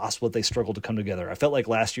very possible that they struggle to come together. I felt like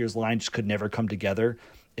last year's line just could never come together.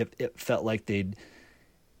 It felt like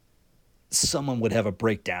someone would have a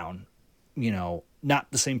breakdown,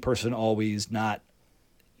 not the same person always, not,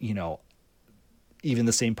 even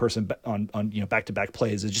the same person on back-to-back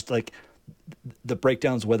plays. It's just the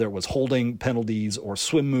breakdowns, whether it was holding penalties or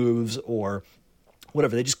swim moves or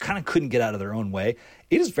whatever, they just kind of couldn't get out of their own way.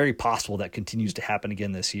 It is very possible that continues to happen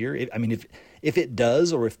again this year. If it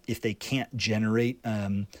does, or if they can't generate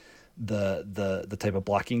the type of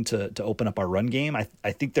blocking to open up our run game,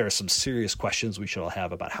 I think there are some serious questions we should all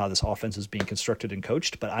have about how this offense is being constructed and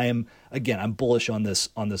coached. But I'm bullish on this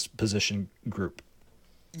position group.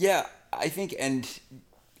 Yeah, I think,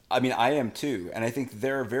 I am too. And I think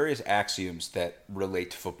there are various axioms that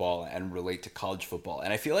relate to football and relate to college football.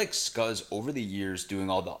 And I feel like Scuzz, over the years doing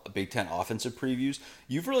all the Big Ten offensive previews,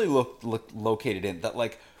 you've really located in that,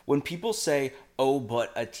 when people say, oh,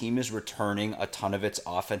 but a team is returning a ton of its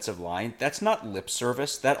offensive line, that's not lip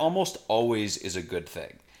service. That almost always is a good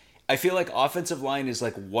thing. I feel like offensive line is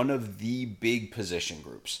like one of the big position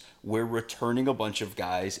groups where returning a bunch of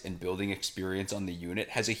guys and building experience on the unit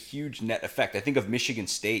has a huge net effect. I think of Michigan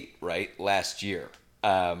State, right, last year.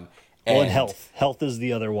 And health is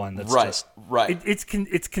the other one. That's right.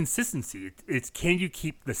 It's consistency. It's can you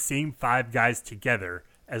keep the same 5 guys together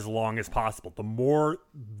as long as possible? The more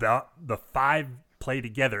the 5 play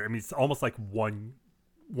together, I mean, it's almost like one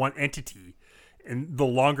entity. And the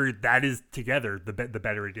longer that is together, the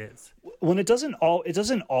better it is. When it doesn't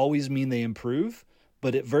always mean they improve,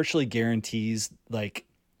 but it virtually guarantees like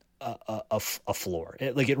a floor.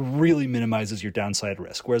 It really minimizes your downside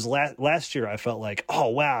risk. Whereas last year I felt like, oh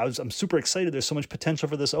wow, I'm super excited. There's so much potential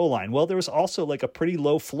for this O-line. Well, there was also like a pretty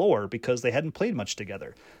low floor because they hadn't played much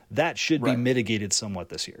together. That should be mitigated somewhat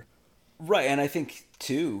this year. Right, and I think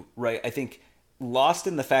too, right, I think lost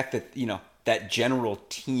in the fact that, that general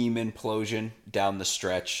team implosion down the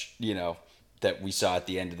stretch, that we saw at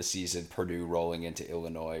the end of the season, Purdue rolling into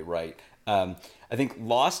Illinois, right? I think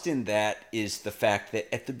lost in that is the fact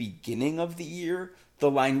that at the beginning of the year, the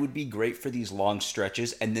line would be great for these long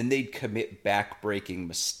stretches, and then they'd commit back-breaking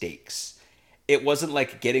mistakes. It wasn't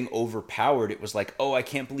like getting overpowered. It was like, oh, I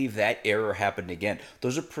can't believe that error happened again.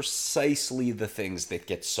 Those are precisely the things that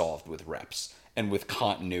get solved with reps and with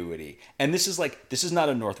continuity. And this is not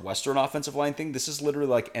a Northwestern offensive line thing. This is literally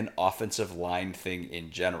like an offensive line thing in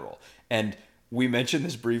general. And we mentioned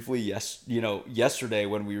this briefly yesterday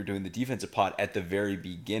when we were doing the defensive pod at the very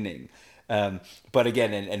beginning. But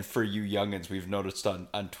again, and for you youngins, we've noticed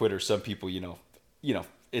on Twitter, some people,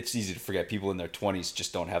 it's easy to forget. People in their 20s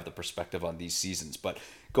just don't have the perspective on these seasons. But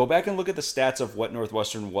go back and look at the stats of what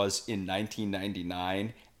Northwestern was in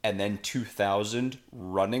 1999 and then 2000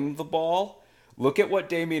 running the ball. Look at what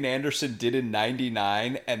Damian Anderson did in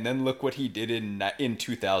 99, and then look what he did in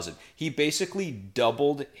 2000. He basically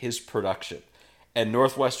doubled his production, and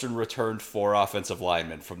Northwestern returned 4 offensive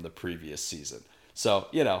linemen from the previous season. So,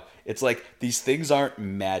 it's like these things aren't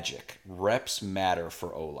magic. Reps matter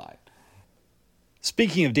for O-line.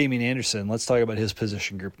 Speaking of Damian Anderson, let's talk about his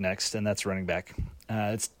position group next, and that's running back.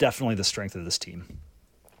 It's definitely the strength of this team.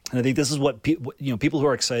 And I think this is what people who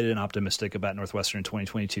are excited and optimistic about Northwestern in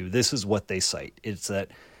 2022, this is what they cite. It's that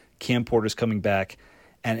Cam Porter's coming back,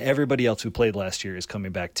 and everybody else who played last year is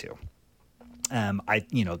coming back too.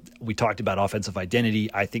 We talked about offensive identity.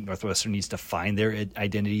 I think Northwestern needs to find their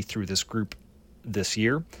identity through this group this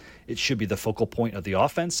year. It should be the focal point of the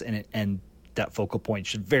offense, and that focal point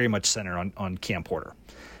should very much center on Cam Porter.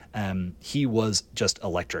 He was just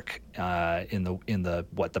electric in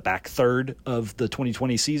the back third of the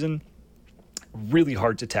 2020 season. Really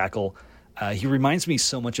hard to tackle. He reminds me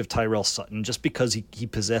so much of Tyrell Sutton just because he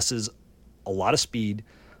possesses a lot of speed,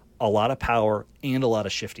 a lot of power, and a lot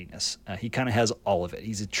of shiftiness. He kind of has all of it.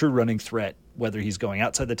 He's a true running threat, whether he's going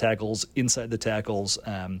outside the tackles, inside the tackles,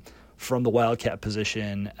 from the wildcat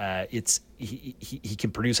position. He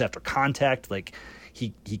can produce after contact. Like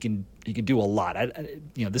he can do a lot.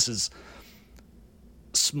 This is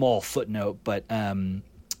small footnote, but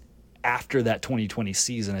after that 2020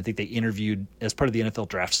 season, I think they interviewed, as part of the NFL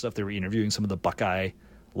draft stuff, they were interviewing some of the Buckeye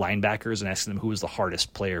linebackers and asking them who was the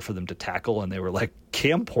hardest player for them to tackle, and they were like,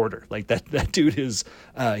 Cam Porter. Like that dude is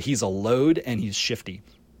he's a load and he's shifty.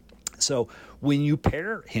 So when you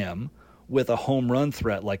pair him with a home run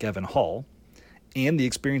threat like Evan Hull and the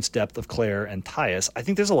experience depth of Claire and Tyus, I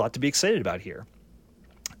think there's a lot to be excited about here.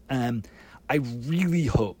 I really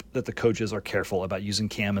hope that the coaches are careful about using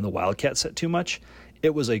Cam in the Wildcat set too much.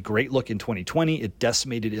 It was a great look in 2020. It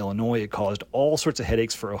decimated Illinois. It caused all sorts of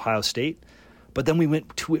headaches for Ohio State. But then we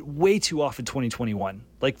went to it way too often in 2021.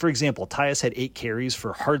 Like, for example, Tyus had 8 carries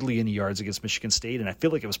for hardly any yards against Michigan State, and I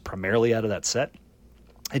feel like it was primarily out of that set.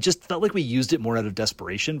 It just felt like we used it more out of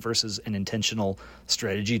desperation versus an intentional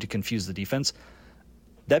strategy to confuse the defense.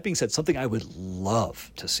 That being said, something I would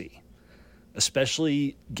love to see,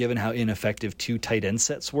 especially given how ineffective 2 tight end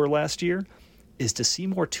sets were last year, is to see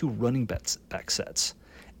more 2 running back sets.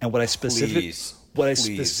 And what I specifically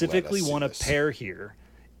want to pair here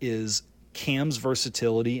is Cam's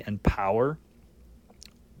versatility and power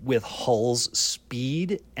with Hull's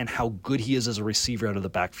speed and how good he is as a receiver out of the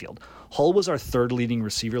backfield. Hull was our 3rd leading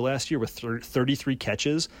receiver last year with 33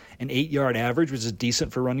 catches, an 8-yard average, which is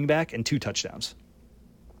decent for running back, and 2 touchdowns.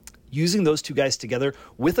 Using those 2 guys together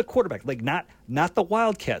with a quarterback, like not the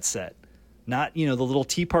Wildcat set, not the little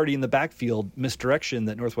tea party in the backfield misdirection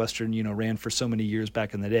that Northwestern ran for so many years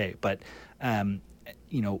back in the day, but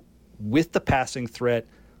with the passing threat,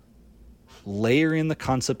 layer in the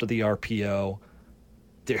concept of the RPO.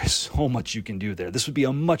 there's so much you can do there. This would be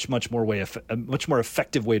a much more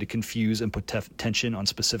effective way to confuse and put tension on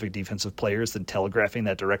specific defensive players than telegraphing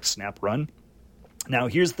that direct snap run. Now,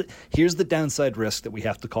 here's the downside risk that we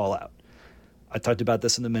have to call out. I talked about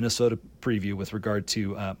this in the Minnesota preview with regard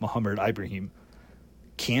to Muhammad Ibrahim.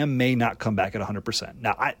 Cam may not come back at 100%.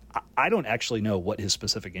 Now, I don't actually know what his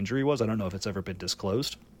specific injury was. I don't know if it's ever been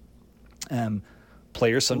disclosed.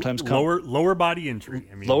 Players sometimes come lower body injury.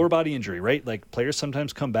 Lower body injury, right? Like players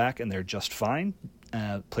sometimes come back and they're just fine.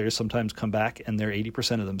 Players sometimes come back and they're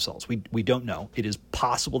 80% of themselves. We don't know. It is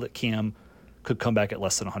possible that Cam could come back at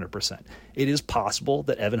less than 100%. It is possible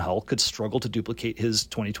that Evan Hull could struggle to duplicate his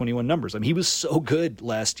 2021 numbers. I mean, he was so good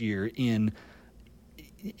last year in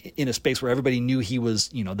a space where everybody knew he was,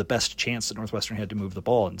 the best chance that Northwestern had to move the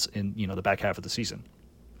ball in the back half of the season.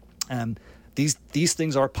 These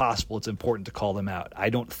things are possible. It's important to call them out. I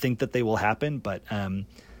don't think that they will happen, but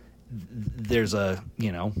there's a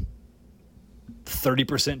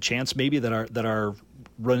 30% chance maybe that our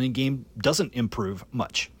running game doesn't improve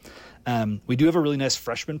much. We do have a really nice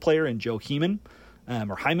freshman player in Joe Hyman,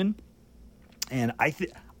 and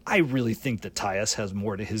I really think that Tyus has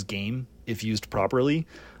more to his game if used properly.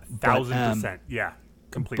 1,000%, yeah,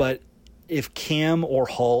 completely. But if Cam or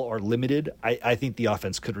Hull are limited, I think the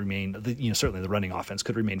offense could remain, certainly the running offense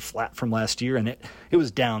could remain flat from last year, and it was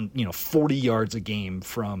down 40 yards a game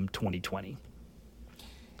from 2020.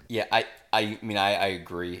 Yeah, I mean I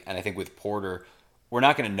agree, and I think with Porter, we're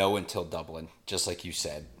not going to know until Dublin, just like you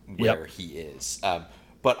said, where he is.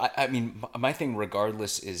 But I mean, my thing,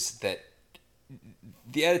 regardless, is that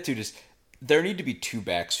the attitude is there need to be two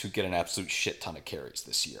backs who get an absolute shit ton of carries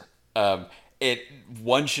this year.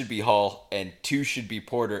 One should be Hull and two should be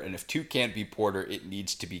Porter, and if two can't be Porter, it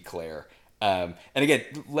needs to be Claire. And again,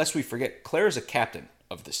 lest we forget, Claire is a captain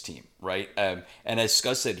of this team, right? And as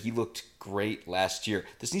Scuzz said, he looked great last year.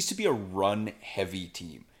 This needs to be a run-heavy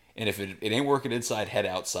team. And if it ain't working inside, head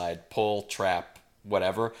outside, pull, trap,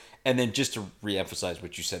 whatever. And then just to reemphasize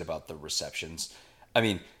what you said about the receptions, I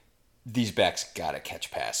mean, these backs got to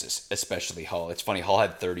catch passes, especially Hull. It's funny, Hull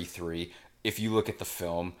had 33. If you look at the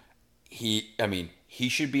film, he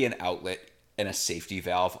should be an outlet and a safety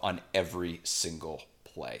valve on every single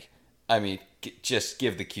play. I mean, just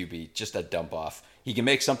give the QB just a dump off. He can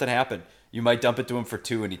make something happen. You might dump it to him for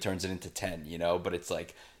 2 and he turns it into 10, but it's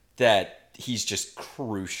like that. He's just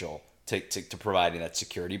crucial to providing that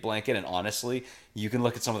security blanket. And honestly, you can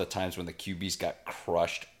look at some of the times when the QBs got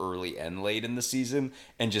crushed early and late in the season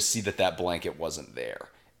and just see that blanket wasn't there.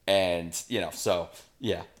 And, so,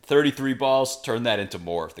 yeah, 33 balls, turn that into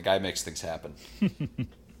more. The guy makes things happen.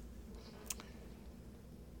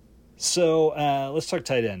 So let's talk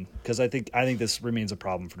tight end, because I think this remains a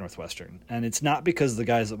problem for Northwestern. And it's not because the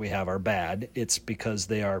guys that we have are bad. It's because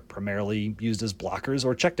they are primarily used as blockers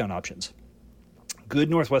or checkdown options. Good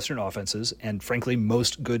Northwestern offenses, and frankly,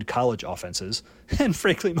 most good college offenses, and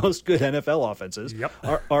frankly, most good NFL offenses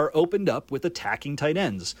are opened up with attacking tight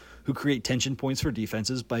ends who create tension points for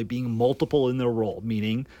defenses by being multiple in their role,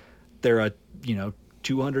 meaning they're a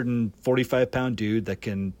 245-pound dude that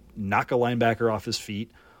can knock a linebacker off his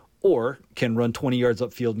feet or can run 20 yards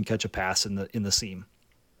upfield and catch a pass in the seam.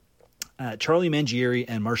 Charlie Mangieri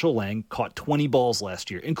and Marshall Lang caught 20 balls last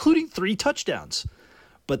year, including 3 touchdowns,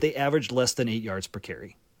 but they averaged less than 8 yards per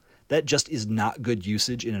carry. That just is not good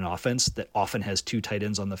usage in an offense that often has 2 tight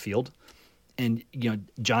ends on the field. And,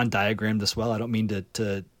 John diagrammed this well. I don't mean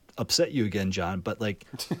to upset you again, John, but like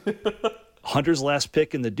Hunter's last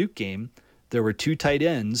pick in the Duke game, there were 2 tight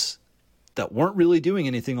ends that weren't really doing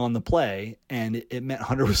anything on the play, and it meant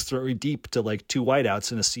Hunter was throwing deep to like 2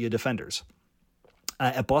 wideouts and a sea of defenders.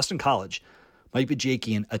 At Boston College, Mike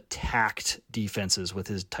Bajakian attacked defenses with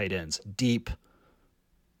his tight ends deep.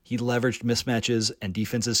 He leveraged mismatches and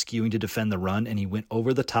defenses skewing to defend the run, and he went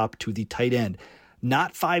over the top to the tight end.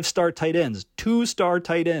 Not 5-star tight ends, 2-star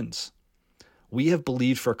tight ends. We have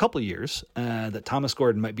believed for a couple of years that Thomas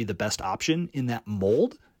Gordon might be the best option in that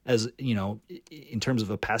mold, as in terms of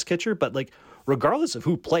a pass catcher. But like, regardless of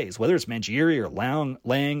who plays, whether it's Mangieri or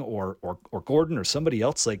Lang or Gordon or somebody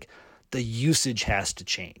else, like the usage has to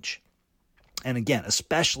change. And again,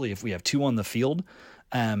 especially if we have 2 on the field,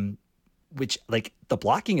 which like the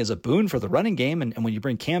blocking is a boon for the running game. And when you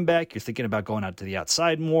bring Cam back, you're thinking about going out to the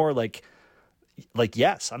outside more. Like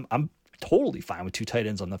yes, I'm totally fine with 2 tight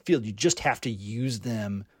ends on the field. You just have to use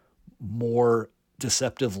them more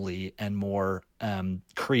deceptively and more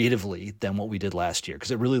creatively than what we did last year,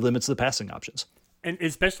 because it really limits the passing options. And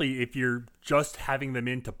especially if you're just having them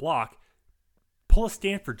in to block, pull a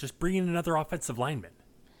Stanford, just bring in another offensive lineman.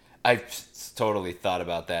 I've totally thought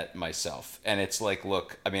about that myself. And it's like,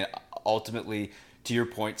 look, I mean, ultimately, to your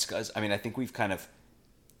point, Scuzz, I mean, I think we've kind of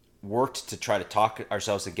worked to try to talk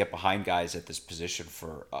ourselves to get behind guys at this position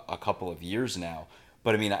for a couple of years now.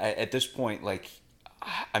 But I mean, at this point, like,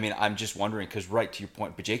 I mean, I'm just wondering because, right, to your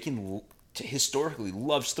point, Bajakian historically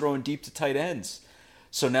loves throwing deep to tight ends.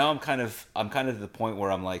 So now I'm kind of to the point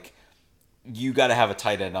where I'm like, you got to have a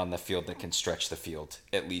tight end on the field that can stretch the field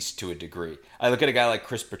at least to a degree. I look at a guy like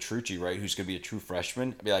Chris Petrucci, right, who's going to be a true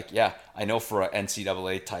freshman. I'd be like, yeah, I know for an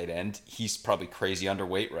NCAA tight end, he's probably crazy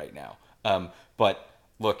underweight right now. But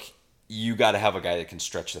look, you got to have a guy that can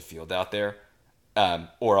stretch the field out there,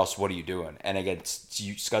 or else what are you doing? And again,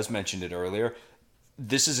 Scuzz mentioned it earlier.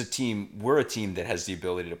 This is a team. We're a team that has the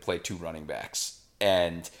ability to play two running backs,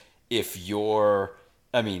 and if you're,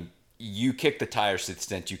 I mean, you kick the tires to the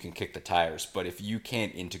extent you can kick the tires, but if you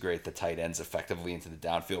can't integrate the tight ends effectively into the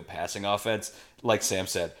downfield passing offense, like Sam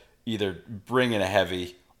said, either bring in a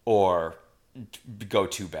heavy or go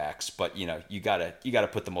two backs. But you know, you gotta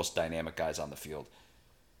put the most dynamic guys on the field.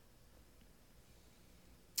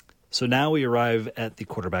 So now we arrive at the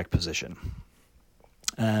quarterback position.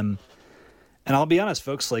 And I'll be honest,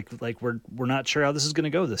 folks, like we're not sure how this is going to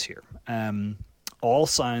go this year. All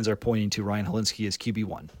signs are pointing to Ryan Hilinski as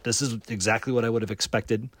QB1. This is exactly what I would have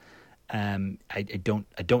expected. I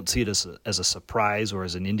don't see it as a surprise or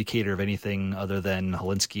as an indicator of anything other than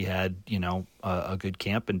Hilinski had, you know, a good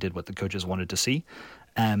camp and did what the coaches wanted to see.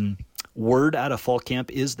 Word out of fall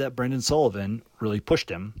camp is that Brendan Sullivan really pushed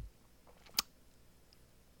him.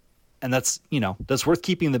 And that's worth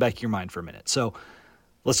keeping in the back of your mind for a minute. So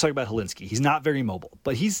let's talk about Hilinski. He's not very mobile,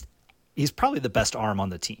 but he's probably the best arm on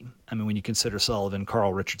the team. I mean, when you consider Sullivan,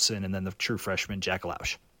 Carl Richardson, and then the true freshman, Jack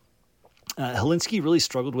Lausch. Hilinski really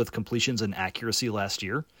struggled with completions and accuracy last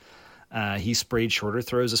year. He sprayed shorter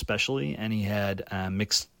throws especially, and he had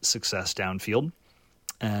mixed success downfield.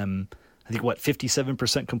 I think,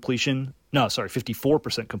 57% completion? No, sorry,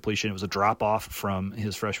 54% completion. It was a drop-off from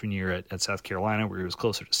his freshman year at South Carolina where he was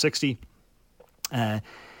closer to 60.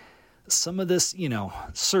 Some of this, you know,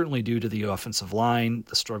 certainly due to the offensive line,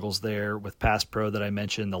 the struggles there with pass pro that I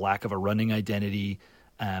mentioned, the lack of a running identity.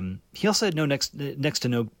 He also had next to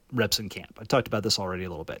no reps in camp. I talked about this already a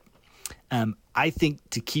little bit. I think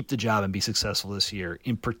to keep the job and be successful this year,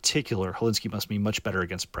 in particular, Hilinski must be much better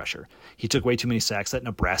against pressure. He took way too many sacks. That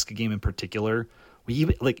Nebraska game in particular,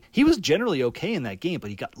 he was generally okay in that game, but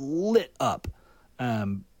he got lit up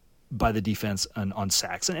by the defense on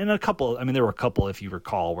sacks. And a couple, I mean, there were a couple, if you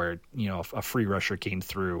recall, where, you know, a free rusher came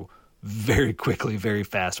through very quickly, very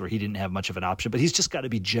fast, where he didn't have much of an option. But he's just got to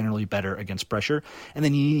be generally better against pressure. And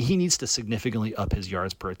then he needs to significantly up his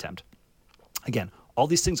yards per attempt. Again, all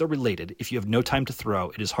these things are related. If you have no time to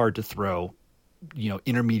throw, it is hard to throw, you know,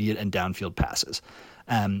 intermediate and downfield passes.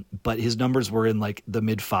 But his numbers were in like the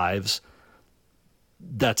mid fives.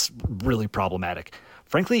 That's really problematic.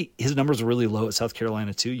 Frankly, his numbers are really low at South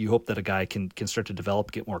Carolina too. You hope that a guy can start to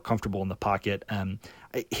develop, get more comfortable in the pocket.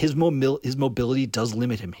 His mobility does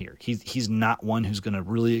limit him here. He's not one who's going to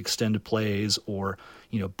really extend plays or,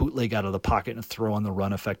 you know, bootleg out of the pocket and throw on the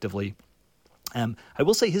run effectively. I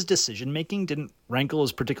will say his decision making didn't rankle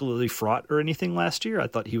as particularly fraught or anything last year. I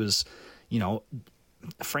thought he was, you know,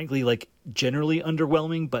 frankly, like generally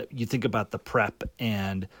underwhelming. But you think about the prep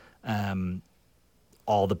and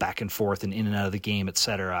all the back and forth and in and out of the game, et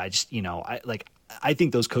cetera. I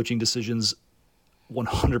think those coaching decisions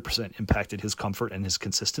 100% impacted his comfort and his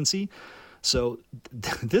consistency. So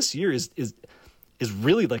this year is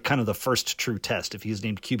really like kind of the first true test if he's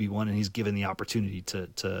named QB1 and he's given the opportunity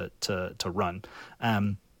to run.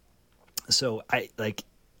 So I like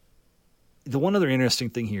the one other interesting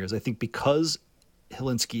thing here is I think because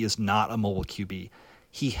Hilinski is not a mobile QB,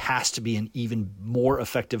 he has to be an even more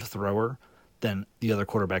effective thrower than the other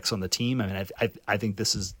quarterbacks on the team. I mean, I think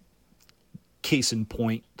this is case in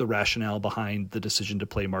point, the rationale behind the decision to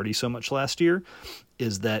play Marty so much last year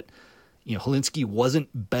is that, you know, Hilinski wasn't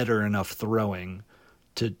better enough throwing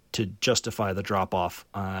to justify the drop off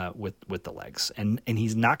with the legs, and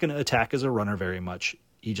he's not going to attack as a runner very much.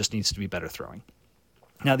 He just needs to be better throwing.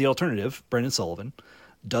 Now, the alternative, Brendan Sullivan,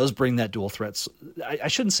 does bring that dual threats. I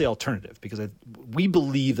shouldn't say alternative because we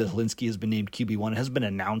believe that Hilinski has been named QB1. It has been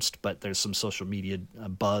announced, but there's some social media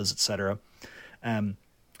buzz, etc.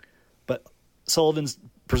 But Sullivan's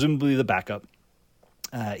presumably the backup.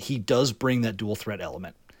 He does bring that dual threat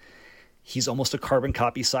element. He's almost a carbon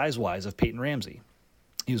copy size-wise of Peyton Ramsey.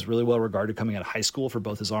 He was really well regarded coming out of high school for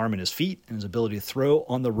both his arm and his feet and his ability to throw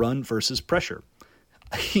on the run versus pressure.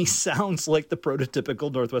 He sounds like the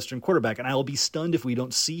prototypical Northwestern quarterback, and I will be stunned if we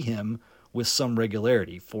don't see him with some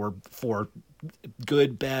regularity for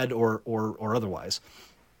good, bad, or otherwise.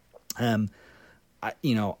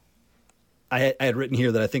 I had written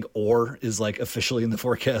here that I think or is like officially in the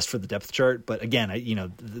forecast for the depth chart. But again,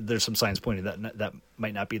 there's some signs pointing that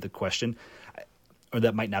might not be the question, or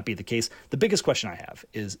that might not be the case. The biggest question I have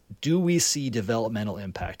is, do we see developmental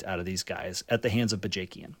impact out of these guys at the hands of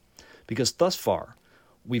Bajakian? Because thus far,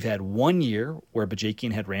 we've had 1 year where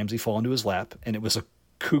Bajakian had Ramsey fall into his lap, and it was a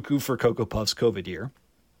cuckoo for Cocoa Puffs COVID year.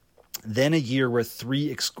 Then a year where 3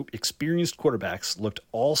 experienced quarterbacks looked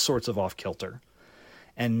all sorts of off kilter.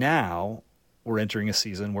 And now we're entering a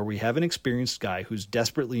season where we have an experienced guy who's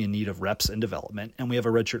desperately in need of reps and development, and we have a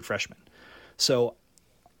redshirt freshman. So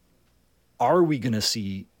are we going to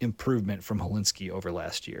see improvement from Hilinski over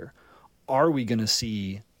last year? Are we going to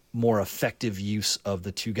see more effective use of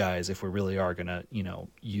the two guys if we really are going to,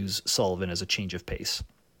 use Sullivan as a change of pace?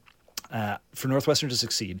 For Northwestern to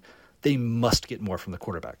succeed, they must get more from the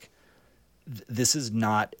quarterback. This is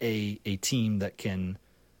not a team that can,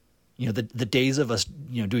 the days of us,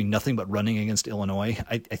 doing nothing but running against Illinois,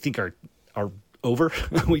 I think are over.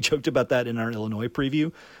 We joked about that in our Illinois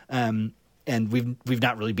preview. And we've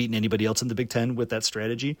not really beaten anybody else in the Big Ten with that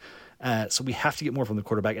strategy. So we have to get more from the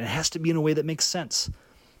quarterback, and it has to be in a way that makes sense.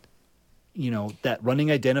 That running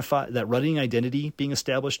identity being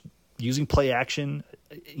established, using play action,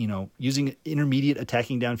 using intermediate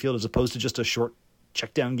attacking downfield as opposed to just a short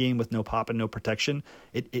check down game with no pop and no protection.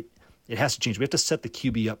 It has to change. We have to set the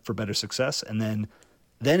QB up for better success, and then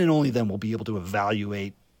and only then we'll be able to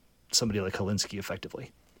evaluate somebody like Hilinski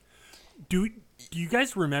effectively. Do you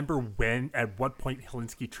guys remember at what point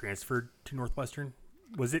Hilinski transferred to Northwestern?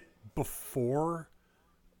 Was it before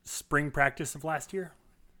spring practice of last year?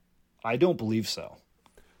 I don't believe so.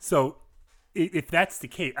 So if that's the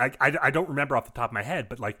case, I don't remember off the top of my head,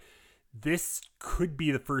 but this could be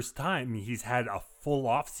the first time he's had a full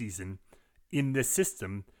off season in this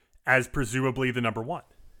system as presumably the number one.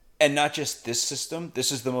 And not just this system.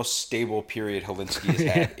 This is the most stable period Hilinski has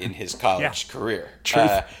had in his college career.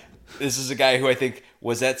 This is a guy who I think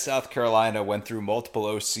was at South Carolina, went through multiple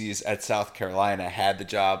OCs at South Carolina, had the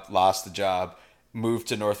job, lost the job, moved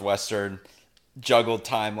to Northwestern, juggled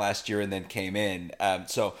time last year, and then came in.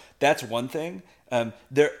 So that's one thing. And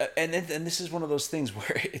this is one of those things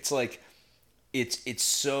where it's like, it's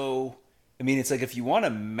so. I mean, it's like if you want to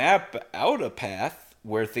map out a path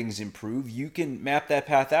where things improve, you can map that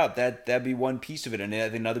path out. That'd be one piece of it, and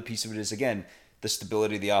another piece of it is again the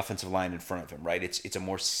stability of the offensive line in front of him. Right? It's a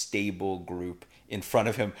more stable group in front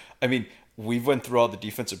of him. I mean, we've went through all the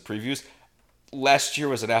defensive previews. Last year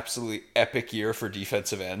was an absolutely epic year for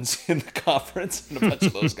defensive ends in the conference, and a bunch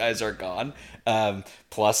of those guys are gone.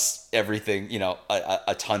 Plus everything,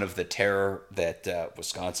 a ton of the terror that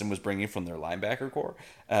Wisconsin was bringing from their linebacker core.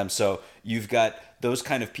 So you've got those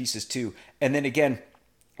kind of pieces too. And then again,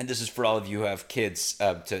 and this is for all of you who have kids,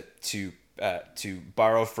 to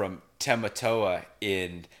borrow from Tematoa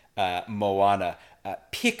in Moana,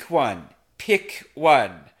 pick one.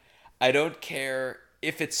 I don't care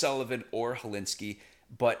if it's Sullivan or Hilinski,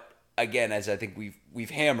 but again, as I think we've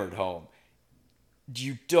hammered home,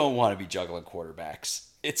 you don't want to be juggling quarterbacks.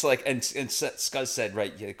 It's like, and Scuzz said,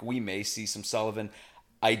 right, like we may see some Sullivan.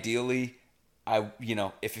 Ideally,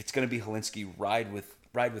 if it's going to be Hilinski, ride with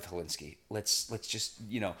Hilinski. Let's just,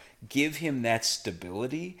 give him that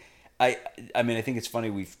stability. I mean, I think it's funny,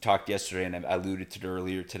 we've talked yesterday and I alluded to it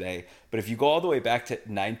earlier today, but if you go all the way back to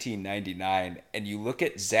 1999 and you look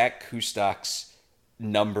at Zach Kustak's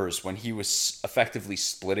numbers when he was effectively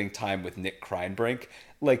splitting time with Nick Kreinbrink,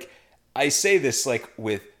 like I say this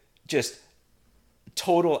with just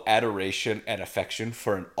total adoration and affection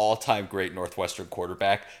for an all-time great Northwestern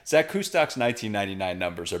quarterback. Zach Kustak's 1999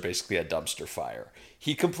 numbers are basically a dumpster fire.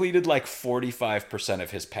 He completed 45% of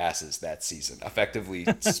his passes that season, effectively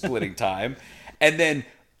splitting time, and then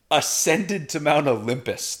ascended to Mount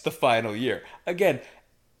Olympus the final year. Again,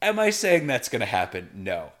 am I saying that's going to happen?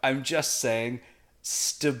 No. I'm just saying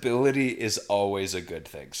stability is always a good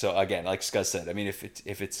thing. So again, like Scott said, I mean, if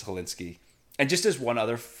it's Hilinski, and just as one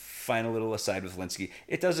other final little aside with Hilinski,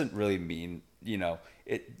 it doesn't really mean,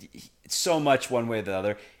 it's so much one way or the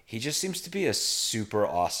other. He just seems to be a super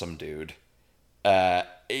awesome dude.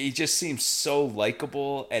 He just seems so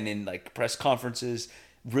likable, and in press conferences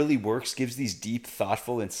really works, gives these deep,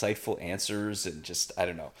 thoughtful, insightful answers, and just, I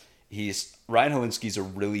don't know. Ryan Hilinski's a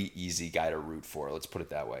really easy guy to root for. Let's put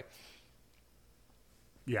it that way.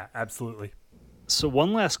 Yeah, absolutely. So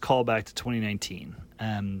one last callback to 2019.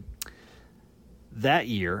 That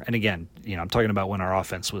year, and again, I'm talking about when our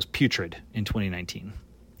offense was putrid in 2019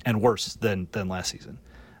 and worse than last season.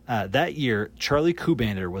 That year, Charlie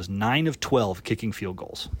Kubander was 9 of 12 kicking field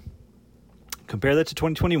goals. Compare that to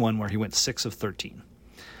 2021, where he went 6 of 13.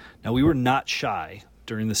 Now, we were not shy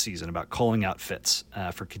during the season about calling out Fitz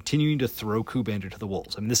for continuing to throw Kubander to the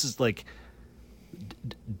wolves. I mean, this is like,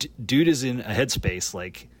 dude is in a headspace,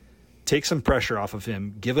 like, take some pressure off of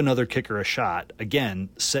him, give another kicker a shot. Again,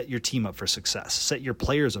 set your team up for success. Set your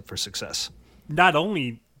players up for success. Not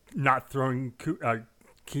only not throwing,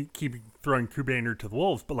 keeping throwing Kubander to the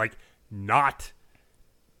wolves, but like not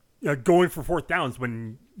going for fourth downs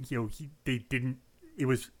when they didn't. It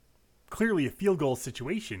was clearly a field goal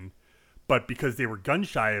situation, but because they were gun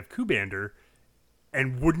shy of Kubander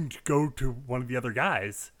and wouldn't go to one of the other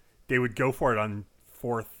guys, they would go for it on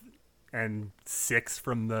 4th and 6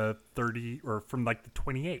 from the 30 or from like the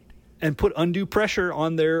 28, and put undue pressure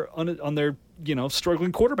on their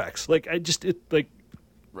struggling quarterbacks.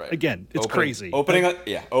 Right. Again, it's crazy.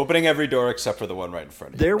 Opening every door except for the one right in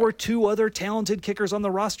front of you. There were 2 other talented kickers on the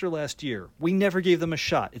roster last year. We never gave them a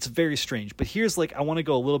shot. It's very strange. But here's I want to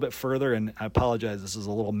go a little bit further, and I apologize, this is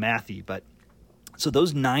a little mathy, but so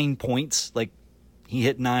those 9 points, he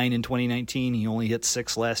hit 9 in 2019, he only hit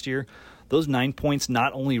 6 last year. Those 9 points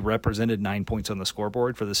not only represented 9 points on the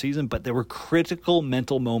scoreboard for the season, but there were critical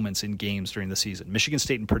mental moments in games during the season. Michigan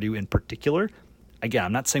State and Purdue in particular. Again,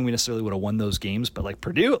 I'm not saying we necessarily would have won those games, but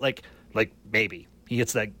Purdue, maybe he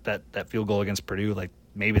hits that field goal against Purdue,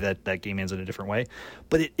 maybe that game ends in a different way.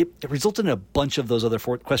 But it resulted in a bunch of those other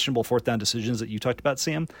questionable fourth down decisions that you talked about,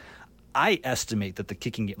 Sam. I estimate that the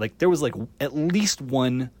kicking game, there was at least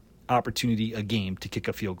one opportunity a game to kick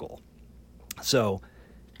a field goal. So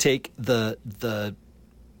take the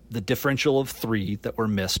differential of 3 that were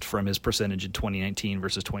missed from his percentage in 2019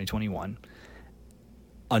 versus 2021.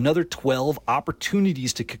 Another 12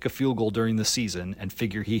 opportunities to kick a field goal during the season, and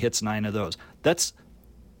figure he hits 9 of those. That's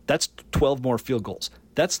 12 more field goals.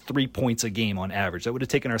 That's 3 points a game on average. That would have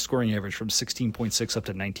taken our scoring average from 16.6 up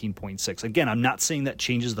to 19.6. Again, I'm not saying that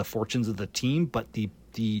changes the fortunes of the team, but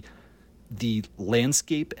the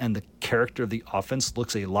landscape and the character of the offense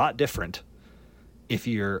looks a lot different if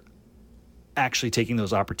you're actually taking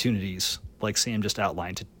those opportunities, like Sam just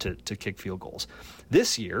outlined, to kick field goals.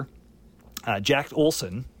 This year, Jack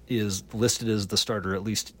Olson is listed as the starter, at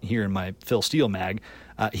least here in my Phil Steele mag.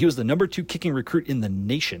 He was the number 2 kicking recruit in the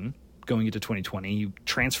nation going into 2020. He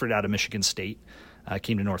transferred out of Michigan State,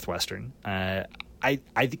 came to Northwestern. I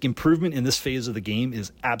think improvement in this phase of the game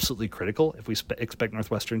is absolutely critical if we expect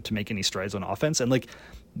Northwestern to make any strides on offense. And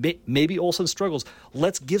maybe Olson struggles.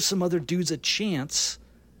 Let's give some other dudes a chance.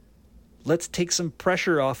 Let's take some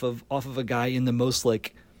pressure off of a guy in the most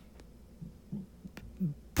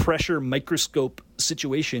pressure microscope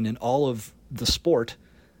situation in all of the sport,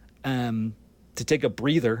 to take a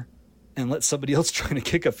breather and let somebody else try to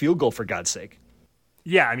kick a field goal, for God's sake.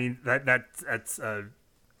 Yeah, I mean that's a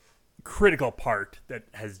critical part that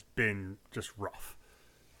has been just rough.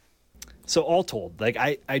 So all told,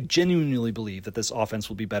 I genuinely believe that this offense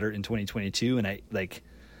will be better in 2022, and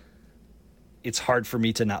it's hard for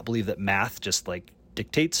me to not believe that math just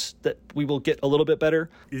dictates that we will get a little bit better.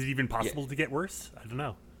 Is it even possible to get worse? I don't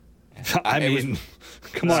know. I mean,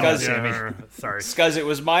 come on, Sammy. Sorry. Scuzz, it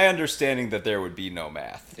was my understanding that there would be no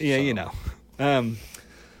math. Yeah, so.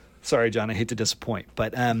 Sorry, John, I hate to disappoint,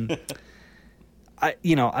 but I'm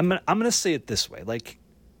gonna say it this way.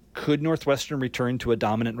 Could Northwestern return to a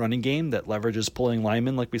dominant running game that leverages pulling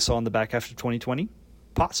linemen like we saw in the back half of 2020?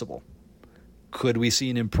 Possible. Could we see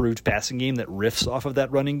an improved passing game that riffs off of that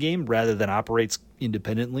running game rather than operates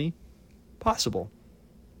independently? Possible.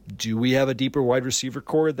 Do we have a deeper wide receiver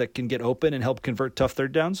core that can get open and help convert tough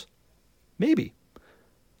third downs? Maybe.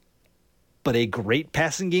 But a great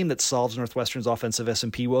passing game that solves Northwestern's offensive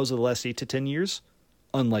S&P woes of the last 8 to 10 years?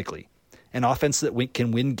 Unlikely. An offense that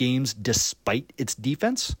can win games despite its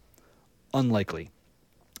defense? Unlikely.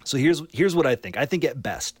 So here's what I think. I think at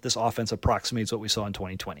best this offense approximates what we saw in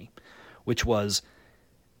 2020, which was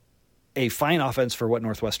a fine offense for what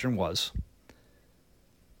Northwestern was.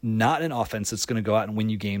 Not an offense that's going to go out and win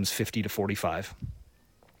you games 50-45.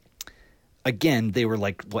 Again, they were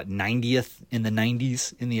 90th in the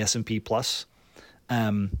 90s in the S&P plus.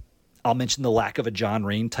 I'll mention the lack of a John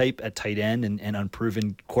Rain type at tight end and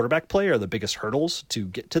unproven quarterback play are the biggest hurdles to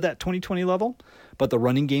get to that 2020 level. But the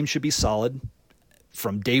running game should be solid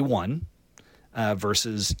from day one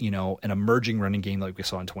versus an emerging running game like we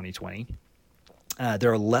saw in 2020.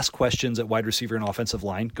 There are less questions at wide receiver and offensive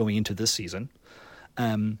line going into this season.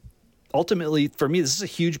 Ultimately, for me, this is a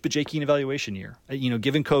huge Bajakian evaluation year.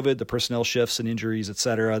 Given COVID, the personnel shifts and injuries, et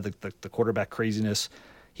cetera, the quarterback craziness,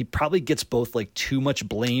 he probably gets both too much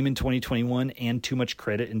blame in 2021 and too much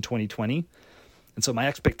credit in 2020. And so my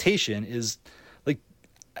expectation is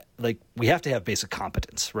like we have to have basic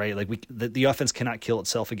competence, right? Like the offense cannot kill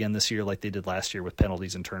itself again this year like they did last year with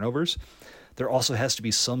penalties and turnovers. There also has to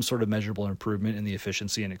be some sort of measurable improvement in the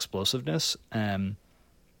efficiency and explosiveness.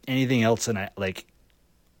 Anything else, and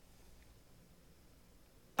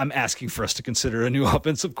I'm asking for us to consider a new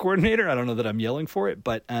offensive coordinator. I don't know that I'm yelling for it,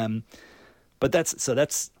 but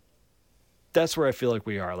that's where I feel like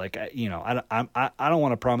we are. Like, I don't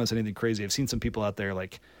want to promise anything crazy. I've seen some people out there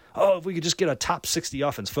like, oh, if we could just get a top 60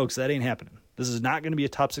 offense, folks, that ain't happening. This is not going to be a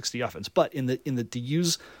top 60 offense. But to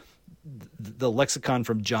use the lexicon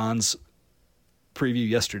from John's preview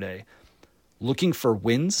yesterday, looking for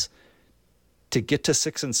wins to get to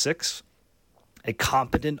 6-6, a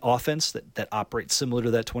competent offense that operates similar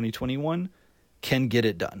to that 2021 can get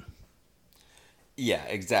it done. Yeah,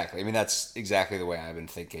 exactly. I mean, that's exactly the way I've been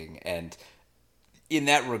thinking. And in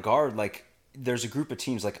that regard, like, there's a group of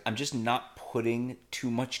teams, like, I'm just not putting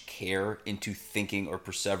too much care into thinking or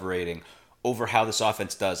perseverating over how this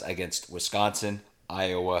offense does against Wisconsin,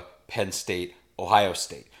 Iowa, Penn State, Ohio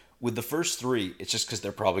State. With the first three, it's just because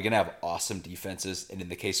they're probably going to have awesome defenses. And in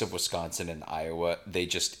the case of Wisconsin and Iowa, they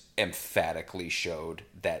just emphatically showed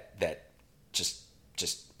that just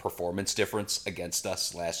performance difference against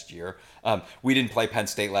us last year. We didn't play Penn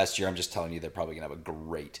State last year. I'm just telling you, they're probably going to have a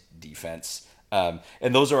great defense. And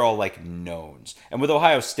those are all like knowns. And with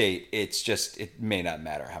Ohio State, it may not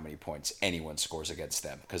matter how many points anyone scores against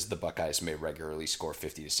them, because the Buckeyes may regularly score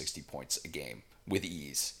 50 to 60 points a game with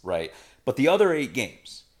ease, right? But the other 8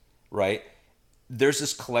 games, right, there's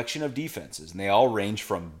this collection of defenses, and they all range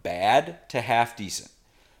from bad to half decent.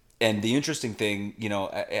 And the interesting thing,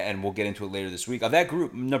 and we'll get into it later this week, of that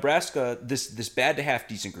group, Nebraska, this bad to half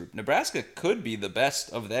decent group, Nebraska could be the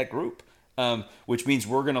best of that group, which means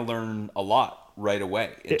we're going to learn a lot right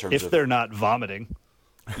away in terms if they're not vomiting.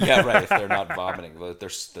 Yeah, right. If they're not vomiting,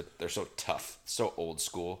 they're so tough, so old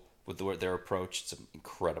school with their approach. It's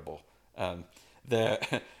incredible. But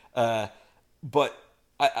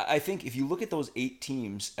I think if you look at those 8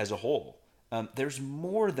 teams as a whole, there's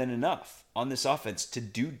more than enough on this offense to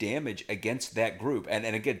do damage against that group. And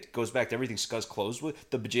again, it goes back to everything Scuzz closed with,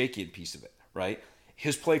 the Bajakian piece of it, right?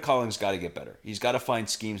 His play calling's got to get better. He's got to find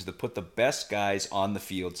schemes that put the best guys on the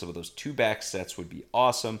field. Some of those 2-back sets would be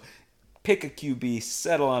awesome. Pick a QB,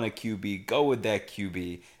 settle on a QB, go with that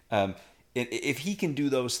QB. If he can do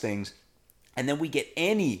those things, and then we get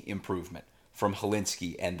any improvement from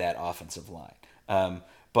Helinski and that offensive line.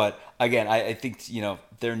 But again, I think,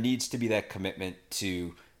 there needs to be that commitment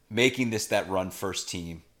to making this that run first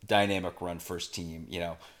team, dynamic run first team,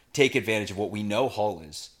 take advantage of what we know Hull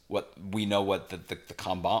is, what we know what the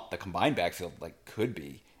combined backfield like could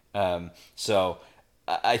be. So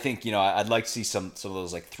I think, I'd like to see some of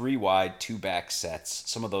those like 3 wide, 2-back sets,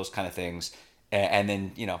 some of those kind of things. And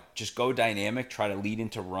then, just go dynamic, try to lead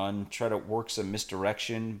into run, try to work some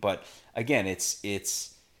misdirection. But again,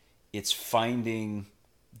 it's finding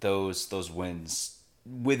those wins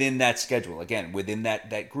within that schedule, again, within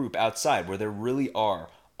that group outside, where there really are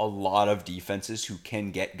a lot of defenses who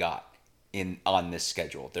can get got on this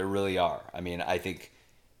schedule. There really are. I mean, I think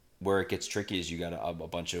where it gets tricky is you got a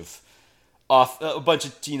bunch of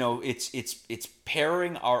it's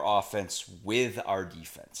pairing our offense with our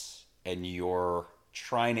defense, and you're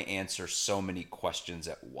trying to answer so many questions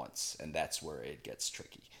at once, and that's where it gets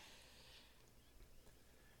tricky.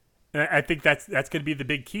 And I think that's going to be the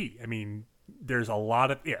big key. I mean, there's a lot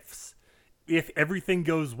of ifs. If everything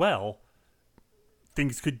goes well,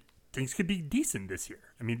 things could be decent this year.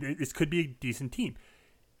 I mean, this could be a decent team,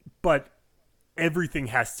 but everything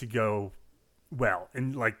has to go well.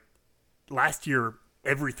 And like last year,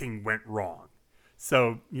 everything went wrong.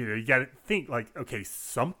 So, you got to think like, okay,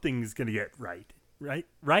 something's going to get right. I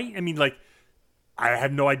mean, like, I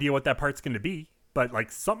have no idea what that part's going to be, but like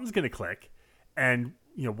something's going to click, and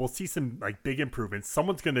we'll see some like big improvements.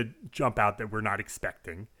 Someone's going to jump out that we're not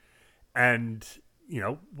expecting, and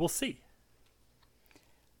we'll see.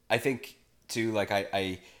 I think too, like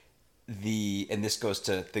and this goes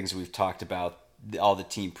to things we've talked about, all the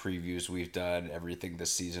team previews we've done, everything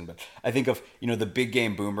this season. But I think of, the Big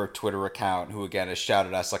Game Boomer Twitter account, who again has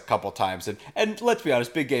shouted us a couple times. And let's be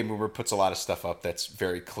honest, Big Game Boomer puts a lot of stuff up that's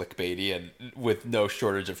very clickbaity and with no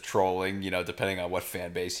shortage of trolling, depending on what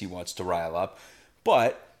fan base he wants to rile up.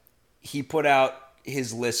 But he put out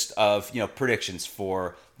his list of, predictions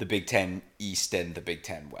for the Big Ten East and the Big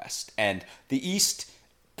Ten West. And the East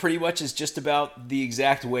pretty much is just about the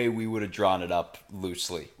exact way we would have drawn it up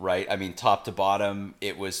loosely, right? I mean, top to bottom,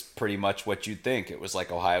 it was pretty much what you'd think. It was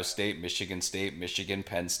like Ohio State, Michigan,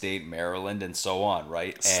 Penn State, Maryland, and so on,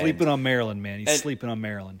 right? Sleeping on Maryland, man. He's sleeping on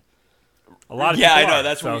Maryland. a lot of yeah, I people know. are,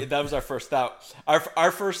 That's so. what that was our first thought.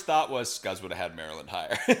 Our first thought was Scuzz would have had Maryland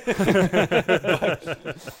higher.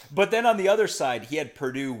 but then on the other side, he had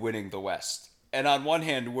Purdue winning the West. And on one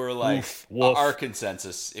hand, we're like, woof. our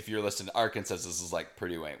consensus, if you're listening, our consensus is like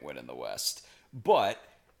Purdue ain't winning the West. But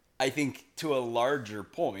I think to a larger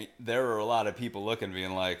point, there are a lot of people looking,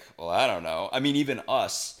 being like, well, I don't know. I mean, even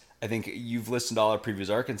us, I think you've listened to all our previews.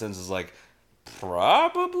 Our consensus is like,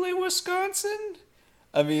 probably Wisconsin.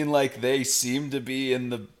 I mean, like, they seem to be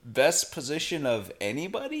in the best position of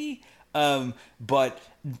anybody. But,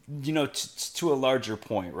 you know, to a larger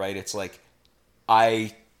point, right? It's like,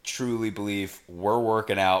 I truly believe we're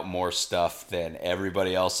working out more stuff than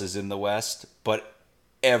everybody else is in the West, but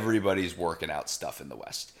everybody's working out stuff in the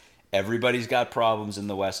West. Everybody's got problems in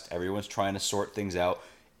the West. Everyone's trying to sort things out.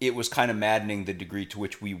 It was kind of maddening the degree to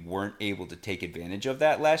which we weren't able to take advantage of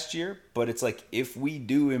that last year, but it's like if we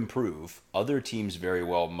do improve, other teams very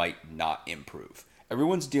well might not improve.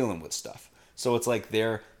 Everyone's dealing with stuff. So it's like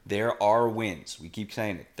there are wins. We keep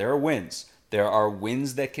saying it. There are wins. There are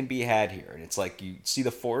wins that can be had here. And it's like you see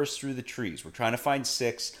the forest through the trees. We're trying to find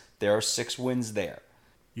 6. There are 6 wins there.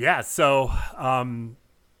 Yeah, so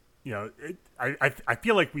you know, I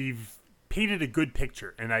feel like we've painted a good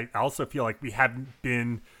picture, and I also feel like we haven't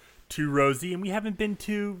been too rosy and we haven't been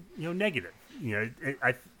too, you know, negative. You know,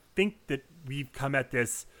 I think that we've come at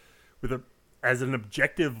this with as an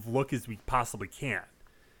objective look as we possibly can.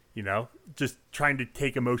 You know, just trying to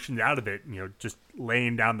take emotions out of it. You know, just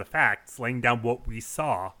laying down the facts, laying down what we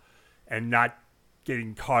saw, and not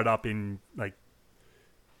getting caught up in like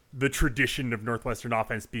the tradition of Northwestern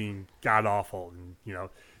offense being god awful, and you know,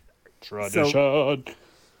 Tradition. So,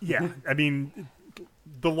 yeah, I mean,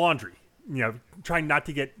 the laundry. You know, trying not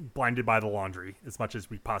to get blinded by the laundry as much as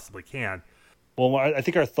we possibly can. Well, I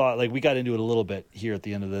think our thought, like we got into it a little bit here at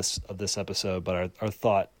the end of this episode, but our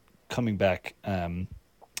thought coming back in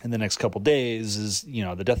the next couple days is, you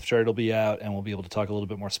know, the depth chart will be out, and we'll be able to talk a little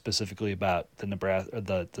bit more specifically about the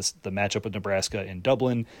matchup with Nebraska in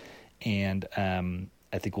Dublin, and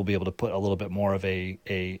I think we'll be able to put a little bit more of an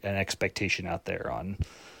expectation out there on,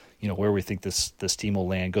 you know, where we think this team will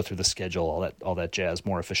land, go through the schedule, all that jazz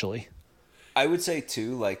more officially. I would say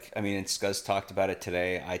too, like, I mean, and Scuzz talked about it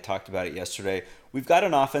today. I talked about it yesterday. We've got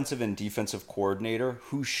an offensive and defensive coordinator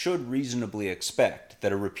who should reasonably expect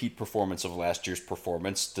that a repeat performance of last year's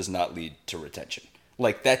performance does not lead to retention.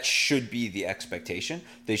 Like, that should be the expectation.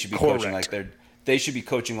 They should be coaching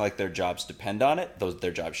like their jobs depend on it.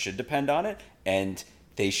 Their jobs should depend on it, and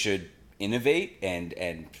they should innovate and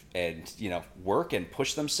you know, work and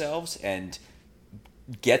push themselves and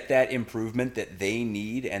get that improvement that they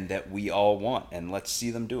need and that we all want, and let's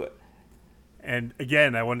see them do it. And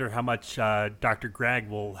again, I wonder how much Dr. Gregg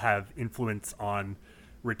will have influence on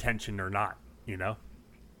retention or not, you know?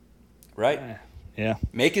 Right? Yeah.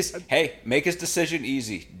 Make his decision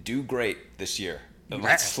easy. Do great this year.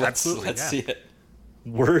 Let's see it.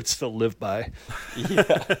 Words to live by.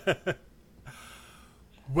 Yeah.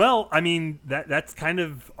 Well, I mean, that's kind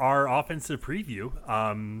of our offensive preview.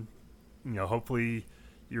 You know, hopefully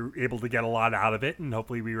you're able to get a lot out of it, and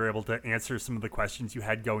hopefully we were able to answer some of the questions you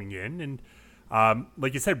had going in. And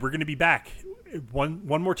like you said, we're going to be back one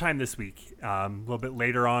more time this week, a little bit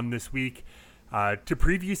later on this week, to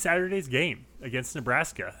preview Saturday's game against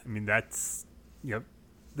Nebraska. I mean, that's, you know,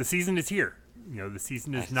 the season is here. You know, the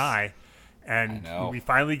season is nigh, and we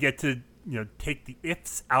finally get to, you know, take the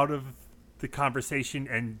ifs out of the conversation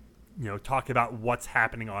and, you know, talk about what's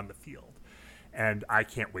happening on the field. And I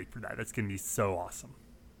can't wait for that. That's going to be so awesome.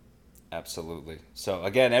 Absolutely. So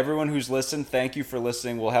again, everyone who's listened, thank you for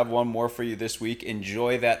listening. We'll have one more for you this week.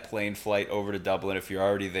 Enjoy that plane flight over to Dublin if you're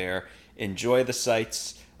already there. Enjoy the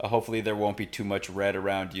sights. Hopefully there won't be too much red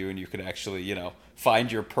around you, and you can actually, you know,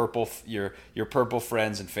 find your purple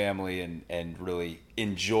friends and family and really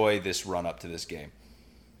enjoy this run up to this game.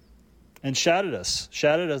 And shout at us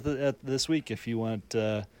this week if you want.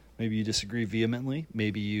 Maybe you disagree vehemently.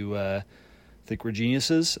 Maybe you think we're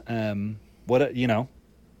geniuses.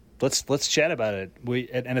 Let's chat about it.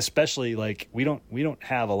 And especially, like, we don't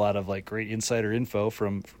have a lot of like great insider info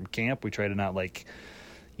from camp. We try to not, like,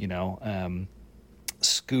 you know,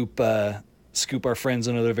 scoop our friends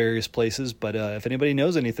in other various places. But if anybody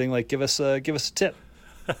knows anything, like, give us a tip.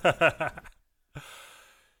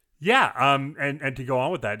 Yeah. And to go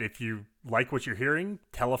on with that, if you like what you're hearing,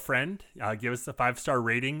 tell a friend. Give us a 5-star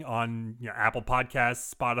rating on, you know, Apple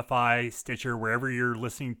Podcasts, Spotify, Stitcher, wherever you're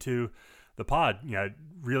listening to the pod. You know, it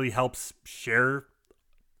really helps share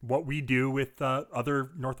what we do with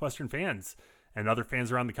other Northwestern fans and other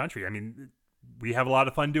fans around the country. I mean, we have a lot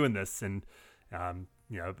of fun doing this, and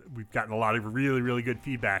you know, we've gotten a lot of really, really good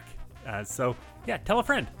feedback So yeah, tell a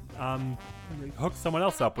friend. Hook someone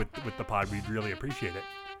else up with the pod. We'd really appreciate it.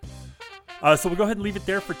 So we'll go ahead and leave it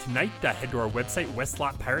there for tonight. Head to our website,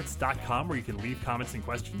 westlotpirates.com, where you can leave comments and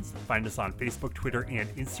questions. Find us on Facebook, Twitter, and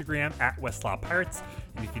Instagram at westlotpirates.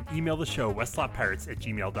 And you can email the show,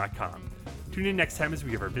 westlotpirates@gmail.com. Tune in next time as we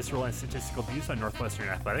give our visceral and statistical views on Northwestern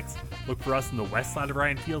athletics. Look for us in the west side of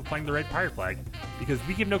Ryan Field flying the red pirate flag, because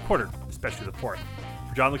we give no quarter, especially the fourth.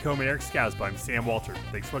 For John Lacombe and Eric Scasba, I'm Sam Walter.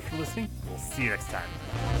 Thanks so much for listening. We'll see you next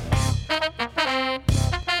time.